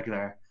 on a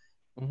regular,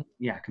 Mhm.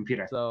 yeah,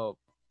 computer. So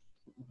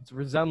it's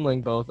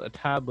resembling both a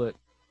tablet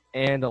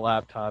and a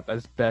laptop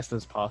as best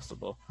as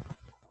possible.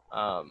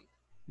 Um,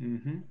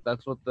 Mm-hmm.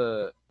 that's what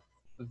the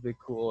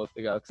cool with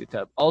the Galaxy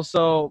Tab.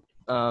 Also,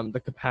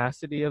 the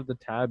capacity of the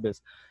tab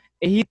is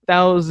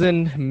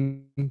 8,000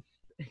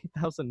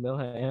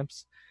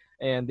 milliamps,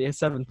 and the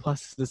S7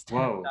 Plus is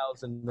Whoa,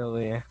 10,000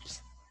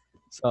 milliamps.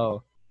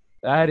 So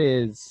that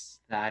is,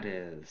 that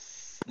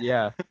is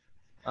yeah,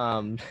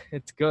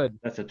 it's good.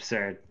 that's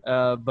absurd.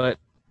 But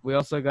we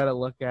also got to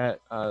look at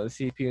the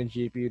CPU and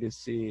GPU to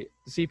see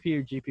the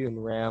CPU, GPU,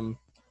 and RAM,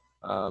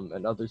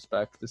 and other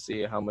specs to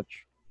see how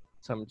much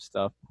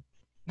stuff.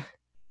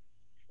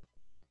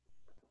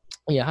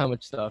 Yeah, how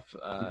much stuff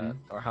Mm-hmm.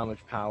 or how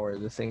much power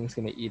this thing's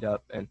gonna eat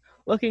up. And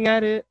looking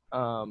at it,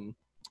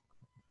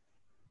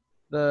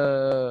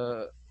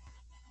 the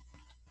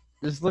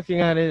just looking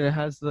at it, it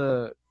has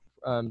the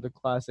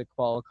classic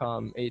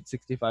Qualcomm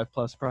 865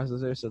 plus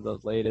processor, so the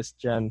latest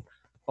gen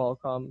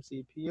Qualcomm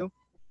CPU.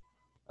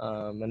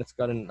 And it's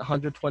got an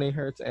 120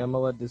 hertz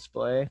AMOLED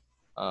display,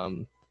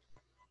 um,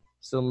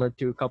 similar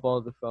to a couple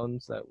of the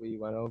phones that we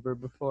went over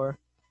before.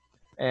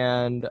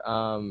 And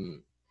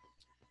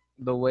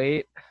the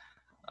weight,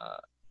 uh,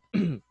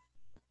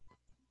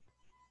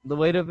 the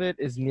weight of it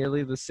is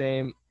nearly the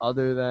same,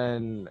 other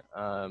than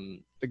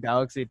the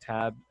Galaxy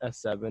Tab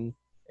S7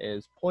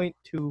 is zero point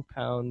 0.2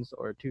 pounds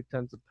or 2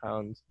 tenths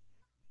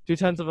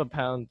of a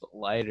pound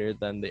lighter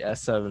than the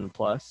S7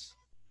 Plus,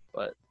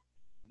 but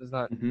there's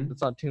not Mm-hmm.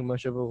 it's not too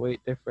much of a weight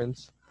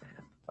difference.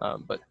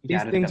 But Yeah,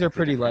 these I don't think things that are makes a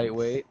pretty difference.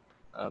 lightweight.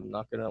 I'm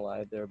not gonna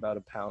lie, they're about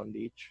a pound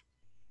each.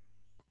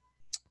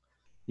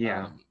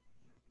 Yeah. Um,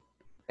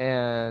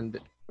 and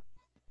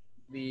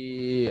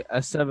the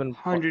S7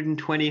 Plus,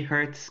 120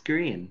 hertz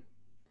screen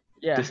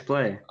yeah,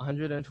 display.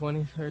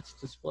 120 hertz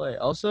display.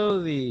 Also,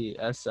 the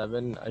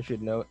S7, I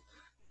should note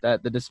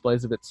that the display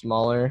is a bit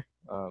smaller.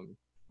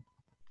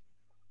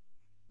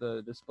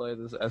 The display of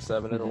this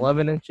S7 is Mm-hmm.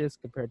 11 inches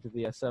compared to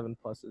the S7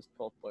 Plus is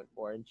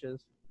 12.4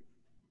 inches.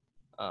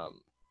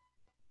 Um,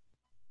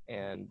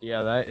 and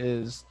yeah, that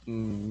is the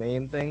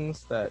main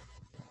things that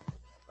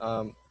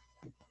um,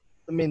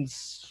 the main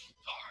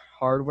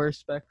hardware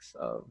specs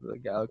of the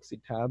Galaxy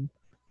Tab.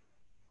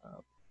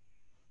 Um,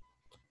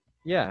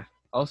 yeah.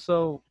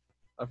 Also,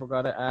 I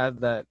forgot to add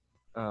that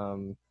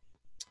um,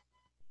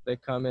 they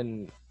come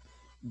in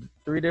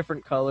three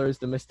different colors: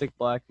 the Mystic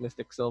Black,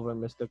 Mystic Silver,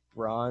 Mystic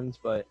Bronze.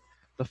 But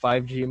the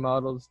 5G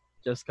models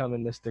just come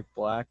in Mystic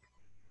Black.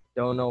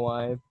 Don't know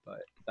why,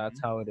 but that's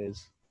how it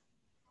is.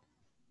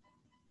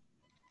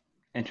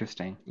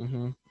 Interesting.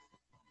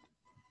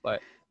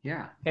 But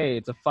Yeah. hey,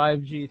 it's a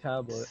 5G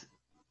tablet.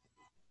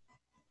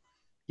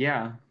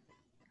 Yeah.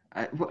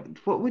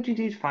 What would you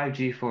need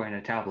 5G for in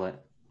a tablet?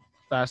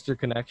 Faster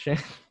connection.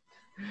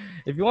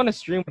 If you want to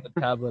stream with a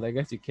tablet, I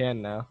guess you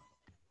can now.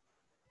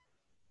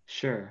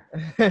 Sure.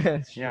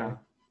 Sure. Yeah.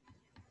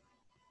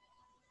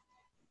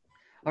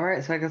 All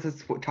right, so I guess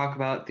let's talk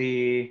about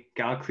the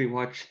Galaxy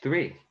Watch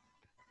 3.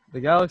 The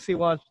Galaxy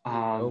Watch 3.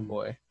 Oh Um,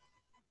 boy.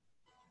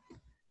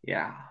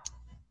 yeah.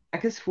 I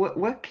guess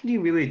what can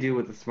you really do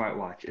with a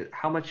smartwatch?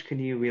 How much can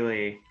you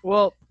really?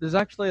 Well, there's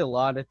actually a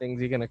lot of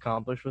things you can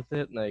accomplish with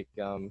it. Like,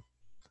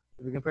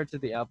 if you compare it to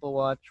the Apple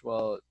Watch,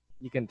 well,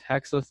 you can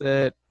text with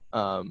it.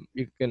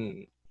 You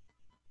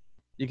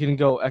can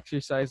go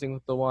exercising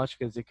with the watch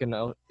because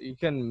you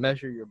can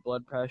measure your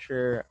blood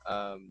pressure.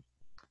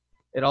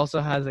 It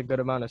also has a good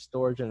amount of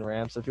storage and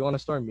RAM. So if you want to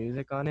store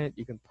music on it,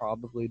 you can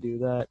probably do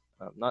that.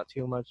 Not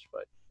too much,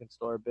 but you can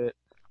store a bit.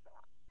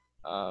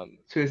 Um,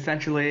 So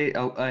essentially,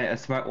 a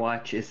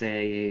smartwatch is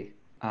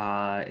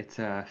it's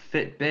a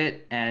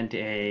Fitbit and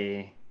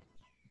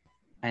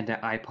an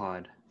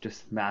iPod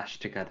just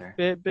mashed together.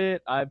 Fitbit,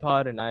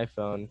 iPod, and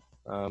iPhone.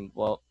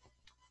 Well,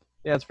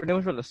 yeah, it's pretty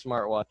much what a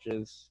smartwatch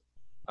is.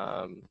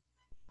 Um,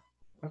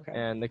 Okay.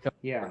 and they come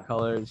in Yeah. different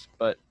colors,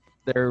 but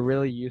they're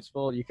really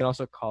useful. You can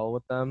also call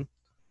with them.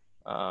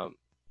 Um,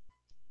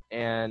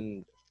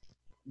 and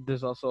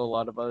there's also a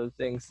lot of other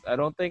things. I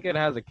don't think it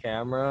has a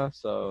camera,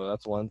 so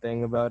that's one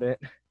thing about it.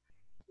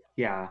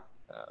 Yeah.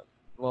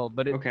 Well,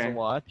 but it's a Okay.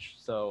 watch,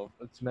 so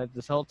it's meant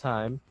to tell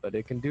time, but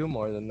it can do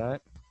more than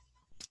that.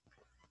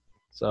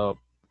 So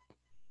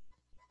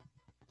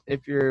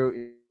if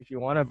you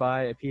want to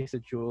buy a piece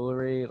of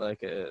jewelry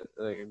like a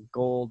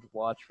gold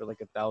watch for like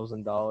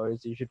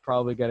 $1,000, you should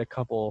probably get a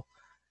couple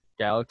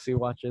Galaxy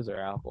watches or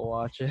Apple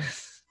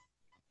watches.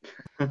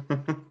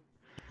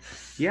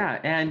 Yeah,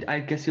 and I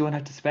guess you won't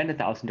have to spend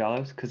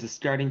 $1,000 because the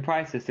starting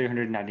price is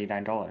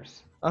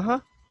 $399. Uh-huh.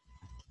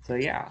 So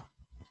yeah,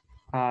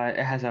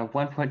 it has a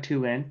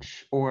 1.2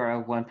 inch or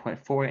a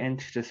 1.4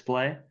 inch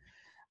display.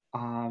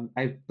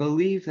 I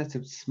believe that's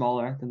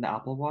smaller than the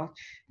Apple Watch,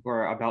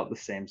 or about the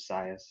same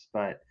size,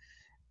 but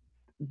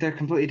they're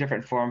completely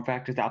different form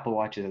factors. The Apple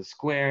Watch is a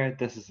square,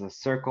 this is a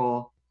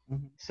circle.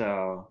 Mhm.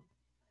 So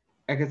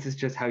I guess it's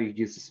just how you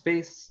use the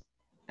space,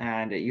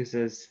 and it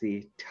uses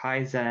the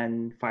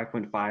Tizen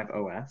 5.5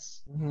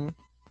 OS. Mhm.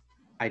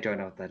 I don't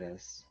know what that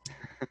is.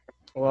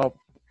 Well,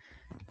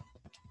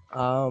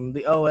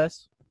 the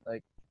OS,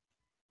 like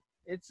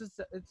it's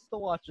the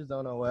watch's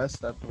own OS.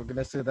 That we're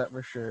gonna say that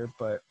for sure.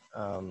 But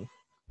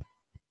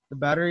the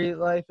battery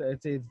life,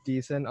 I'd say it's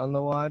decent on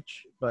the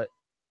watch. But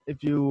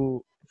if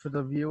you, for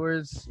the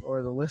viewers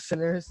or the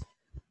listeners,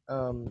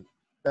 um,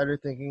 that are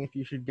thinking if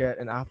you should get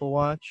an Apple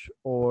Watch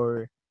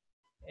or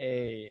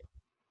a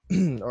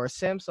or a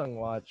Samsung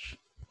Watch,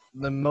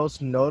 the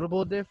most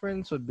notable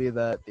difference would be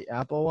that the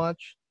Apple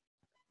Watch,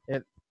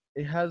 it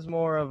it has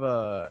more of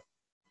a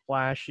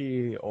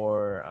flashy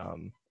or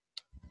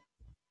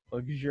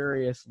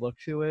luxurious look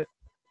to it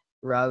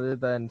rather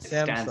than It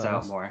stands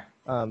out Samsung's. more.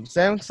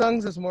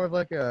 Samsung's is more of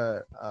like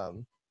a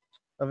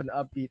of an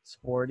upbeat,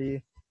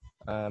 sporty,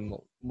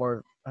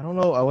 more. I don't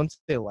know. I wouldn't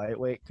say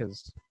lightweight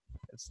because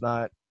it's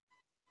not.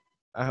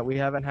 We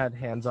haven't had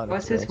hands-on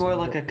What's this experience more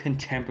with like it. a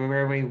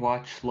contemporary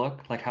watch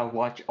look? Like how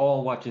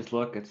all watches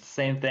look? It's the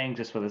same thing,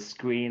 just with a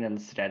screen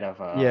instead of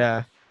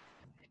Yeah.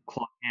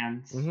 clock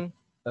hands. Mhm.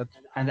 That's.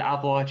 And the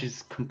Apple Watch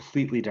is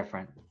completely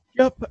different.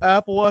 Yep.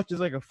 Apple Watch is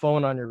like a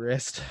phone on your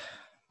wrist.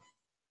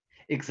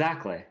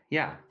 Exactly.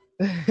 Yeah.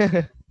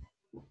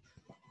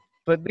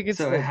 But they can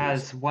So it still do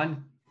has so.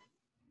 one.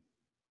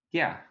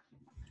 Yeah.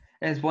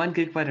 It has 1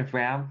 GB of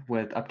RAM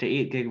with up to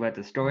 8 GB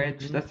of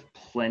storage. Mhm. That's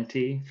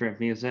plenty for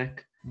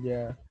music.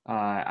 Yeah.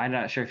 I'm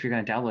not sure if you're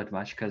gonna download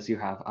much because you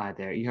have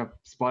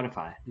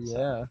Spotify. So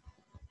Yeah.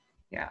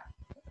 yeah.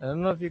 I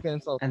don't know if you can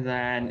install. And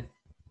then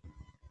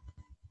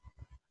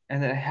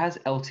it has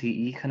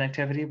LTE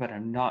connectivity, but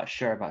I'm not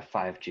sure about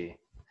 5G.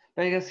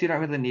 But I guess you don't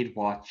really need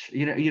watch.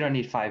 You don't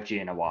need 5G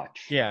in a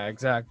watch. Yeah,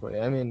 exactly.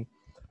 I mean,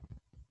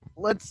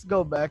 let's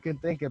go back and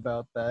think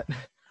about that.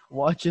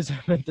 Watches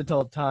are meant to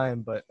tell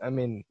time, but I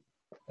mean,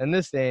 in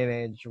this day and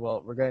age,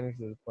 well, we're getting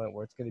to the point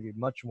where it's going to be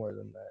much more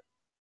than that.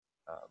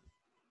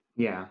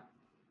 Yeah.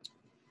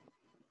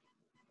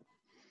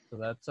 So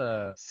that's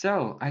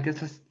So I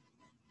guess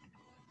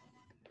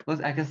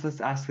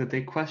let's ask the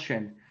big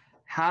question: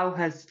 how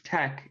has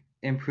tech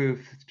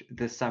improved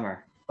this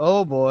summer?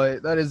 oh boy,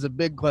 that is a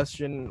big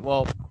question.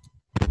 Well,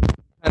 kind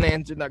of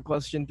answered that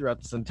question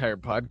throughout this entire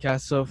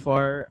podcast so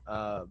far,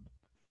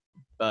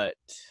 but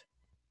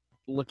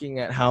looking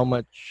at how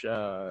much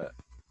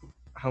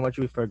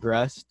we've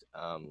progressed,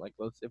 like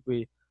let's if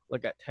we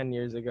look at 10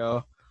 years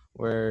ago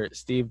where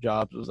Steve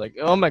Jobs was like,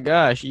 oh my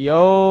gosh,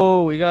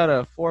 yo, we got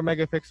a 4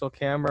 megapixel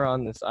camera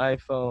on this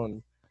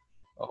iPhone.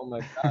 Oh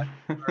my gosh,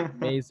 we're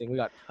amazing. We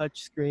got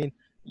touch screen.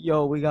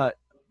 Yo, we got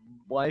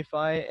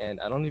Wi-Fi, and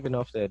I don't even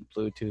know if they had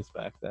Bluetooth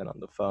back then on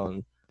the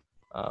phone.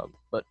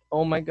 But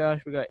oh my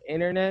gosh, we got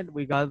internet.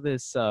 We got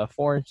this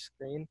 4-inch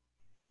screen.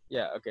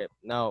 Yeah, okay.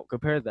 Now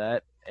compare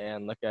that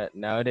and look at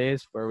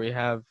nowadays where we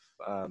have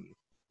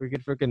we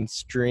could freaking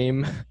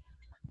stream.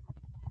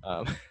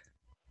 Um,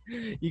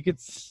 you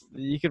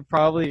could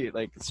probably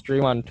like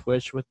stream on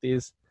Twitch with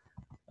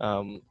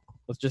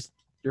just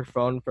your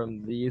phone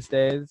from these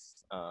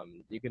days.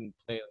 You can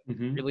play like,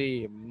 Hmm.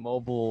 really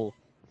mobile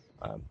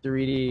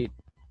 3D.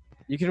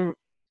 You can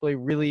play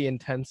really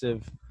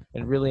intensive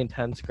and really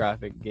intense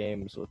graphic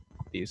games with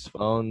these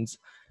phones.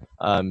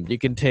 You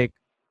can take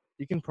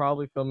you can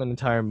probably film an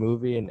entire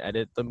movie and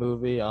edit the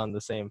movie on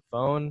the same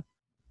phone.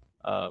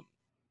 Um,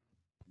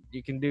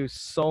 you can do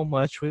so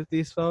much with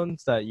these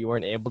phones that you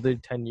weren't able to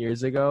 10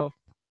 years ago.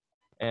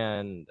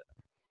 And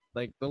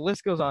like the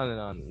list goes on and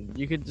on.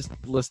 You could just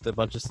list a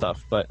bunch of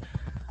stuff. But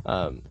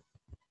um,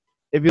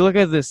 if you look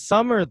at this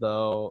summer,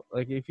 though,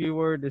 like if you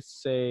were to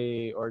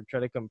say or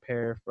try to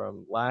compare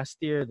from last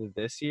year to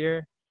this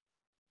year,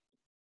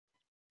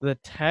 the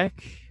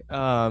tech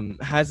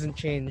hasn't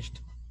changed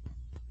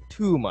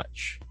too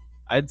much.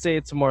 I'd say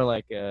it's more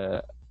like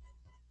a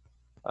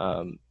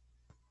um,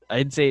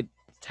 I'd say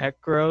tech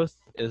growth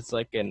is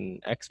like an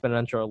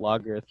exponential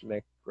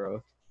logarithmic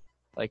growth.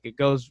 Like it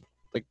goes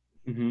like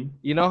Hmm.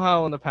 you know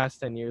how in the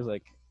past 10 years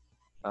like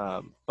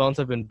phones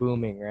have been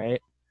booming,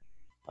 right?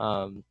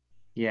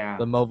 Yeah.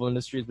 The mobile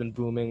industry has been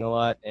booming a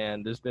lot,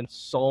 and there's been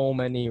so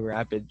many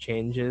rapid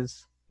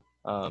changes,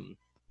 um,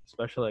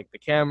 especially like the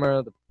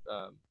camera, the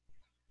the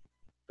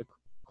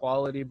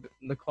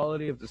the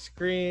quality of the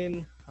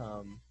screen,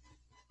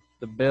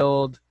 the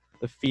build,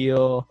 the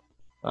feel,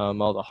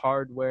 all the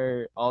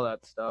hardware, all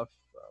that stuff,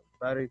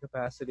 battery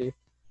capacity.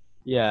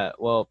 Yeah,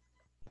 well,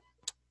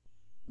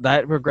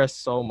 that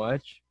progressed so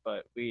much,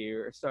 but we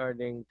are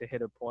starting to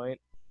hit a point,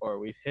 or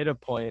we've hit a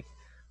point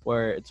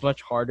where it's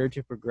much harder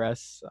to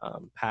progress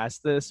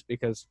past this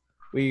because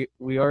we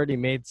already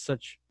made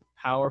such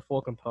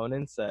powerful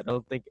components that I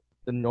don't think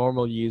the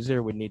normal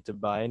user would need to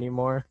buy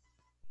anymore.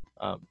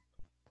 Um,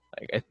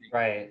 like I think,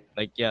 Right.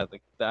 like yeah,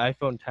 like the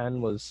iPhone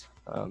 10 was,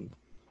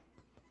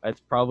 I'd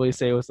probably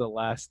say it was the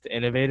last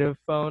innovative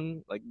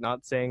phone. Like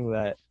not saying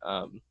that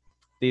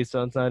these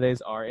phones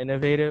nowadays are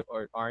innovative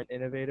or aren't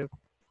innovative,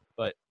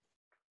 but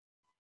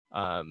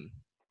um,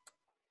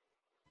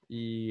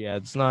 yeah,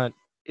 it's not.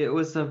 It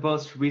was the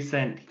most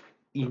recent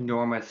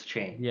enormous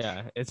change.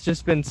 Yeah, it's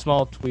just been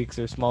small tweaks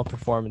or small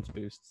performance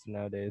boosts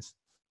nowadays.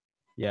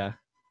 Yeah.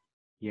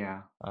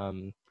 Yeah.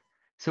 Um,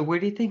 So where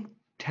do you think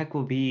tech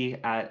will be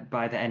at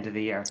by the end of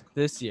the year?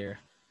 this year.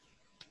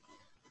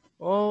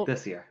 Well,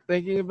 This year.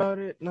 thinking about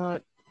it,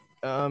 not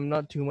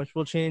too much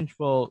will change.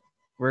 Well,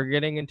 we're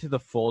getting into the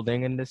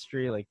folding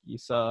industry, like you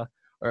saw,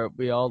 or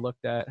we all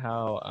looked at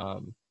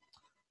how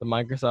the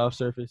Microsoft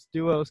Surface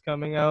Duo is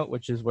coming out,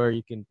 which is where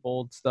you can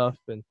fold stuff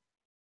and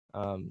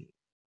um,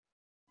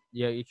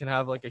 yeah, you can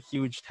have like a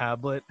huge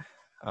tablet.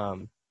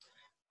 Um,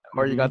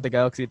 or you got the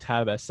Galaxy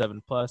Tab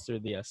S7 Plus or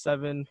the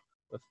S7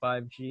 with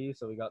 5G.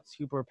 So we got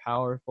super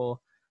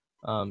powerful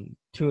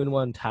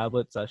 2-in-1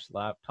 tablets slash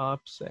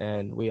laptops,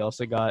 and we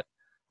also got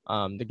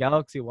the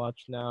Galaxy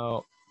Watch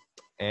now,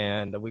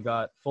 and we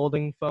got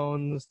folding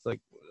phones like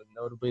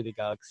notably the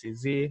Galaxy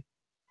Z.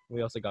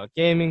 We also got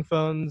gaming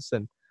phones,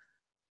 and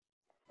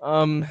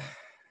um,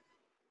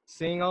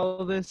 seeing all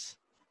of this,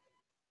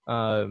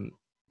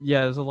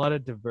 yeah, there's a lot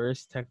of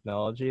diverse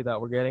technology that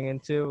we're getting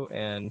into,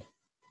 and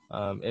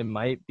it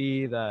might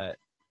be that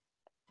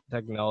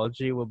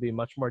technology will be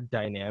much more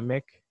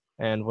dynamic.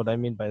 And what I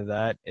mean by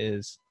that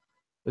is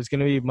there's going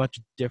to be much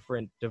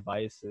different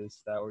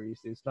devices that we're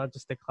used to. It's not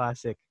just a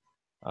classic,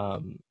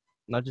 um,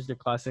 not just a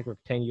classic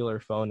rectangular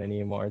phone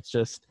anymore. It's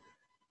just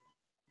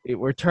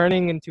we're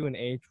turning into an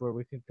age where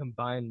we can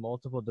combine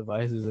multiple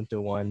devices into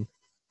one.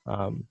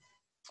 Um,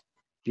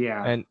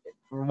 Yeah. and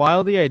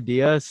while the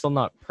idea is still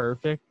not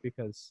perfect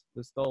because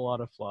there's still a lot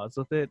of flaws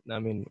with it, I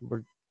mean,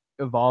 we're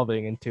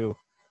evolving into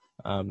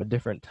a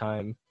different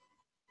time.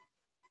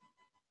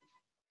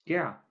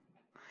 Yeah.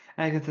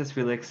 I guess that's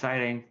really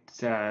exciting.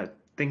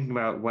 Thinking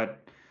about what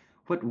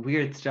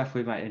weird stuff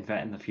we might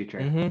invent in the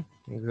future.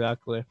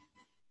 Exactly.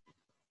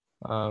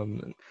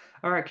 Um,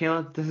 All right,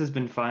 Caleb, this has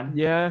been fun.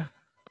 yeah,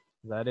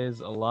 that is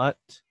a lot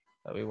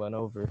that we went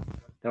over.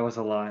 That was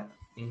a lot.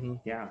 hmm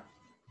Yeah.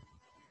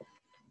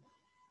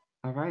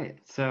 All right.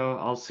 So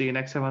I'll see you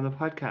next time on the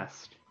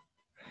podcast.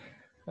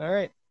 All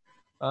right.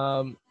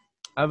 Um,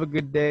 have a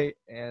good day,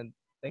 and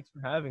thanks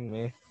for having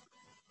me.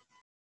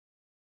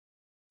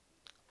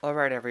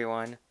 Alright,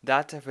 everyone,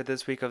 that's it for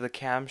this week of the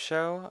Cam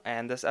Show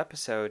and this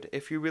episode.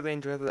 If you really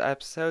enjoyed the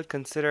episode,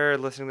 consider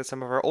listening to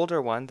some of our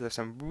older ones. There's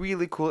some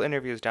really cool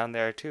interviews down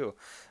there, too.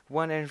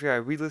 One interview I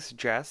really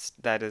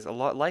suggest that is a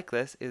lot like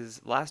this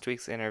is last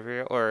week's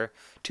interview, or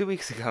 2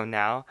 weeks ago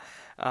now,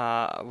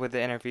 with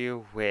the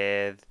interview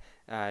with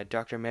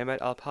Dr. Mehmet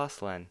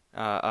Alpaslan,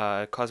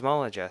 a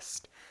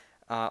cosmologist.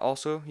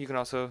 Also, you can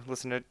also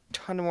listen to a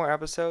ton more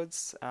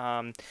episodes.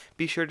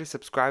 Be sure to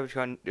subscribe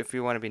if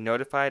you want to be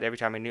notified every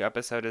time a new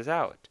episode is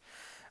out.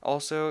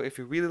 Also, if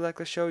you really like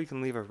the show, you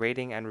can leave a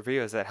rating and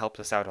review as that helps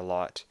us out a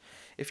lot.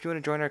 If you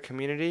want to join our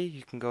community,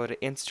 you can go to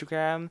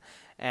Instagram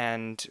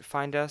and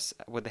find us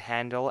with the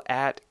handle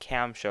at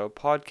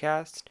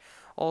CamShowPodcast.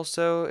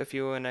 Also, if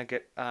you want to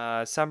get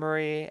a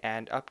summary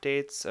and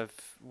updates of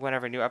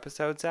whenever new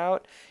episode's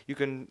out, you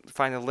can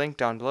find the link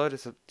down below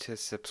to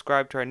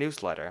subscribe to our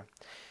newsletter.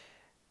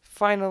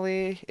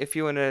 Finally, if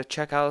you want to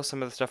check out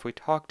some of the stuff we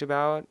talked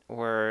about,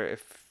 or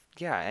if,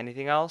 yeah,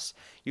 anything else,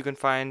 you can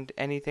find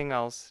anything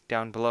else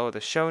down below the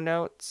show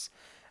notes.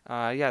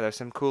 Yeah, there's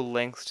some cool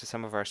links to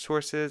some of our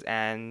sources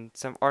and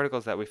some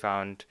articles that we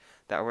found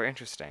that were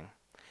interesting.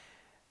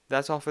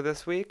 That's all for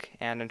this week,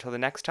 and until the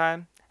next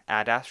time,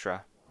 Ad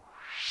Astra.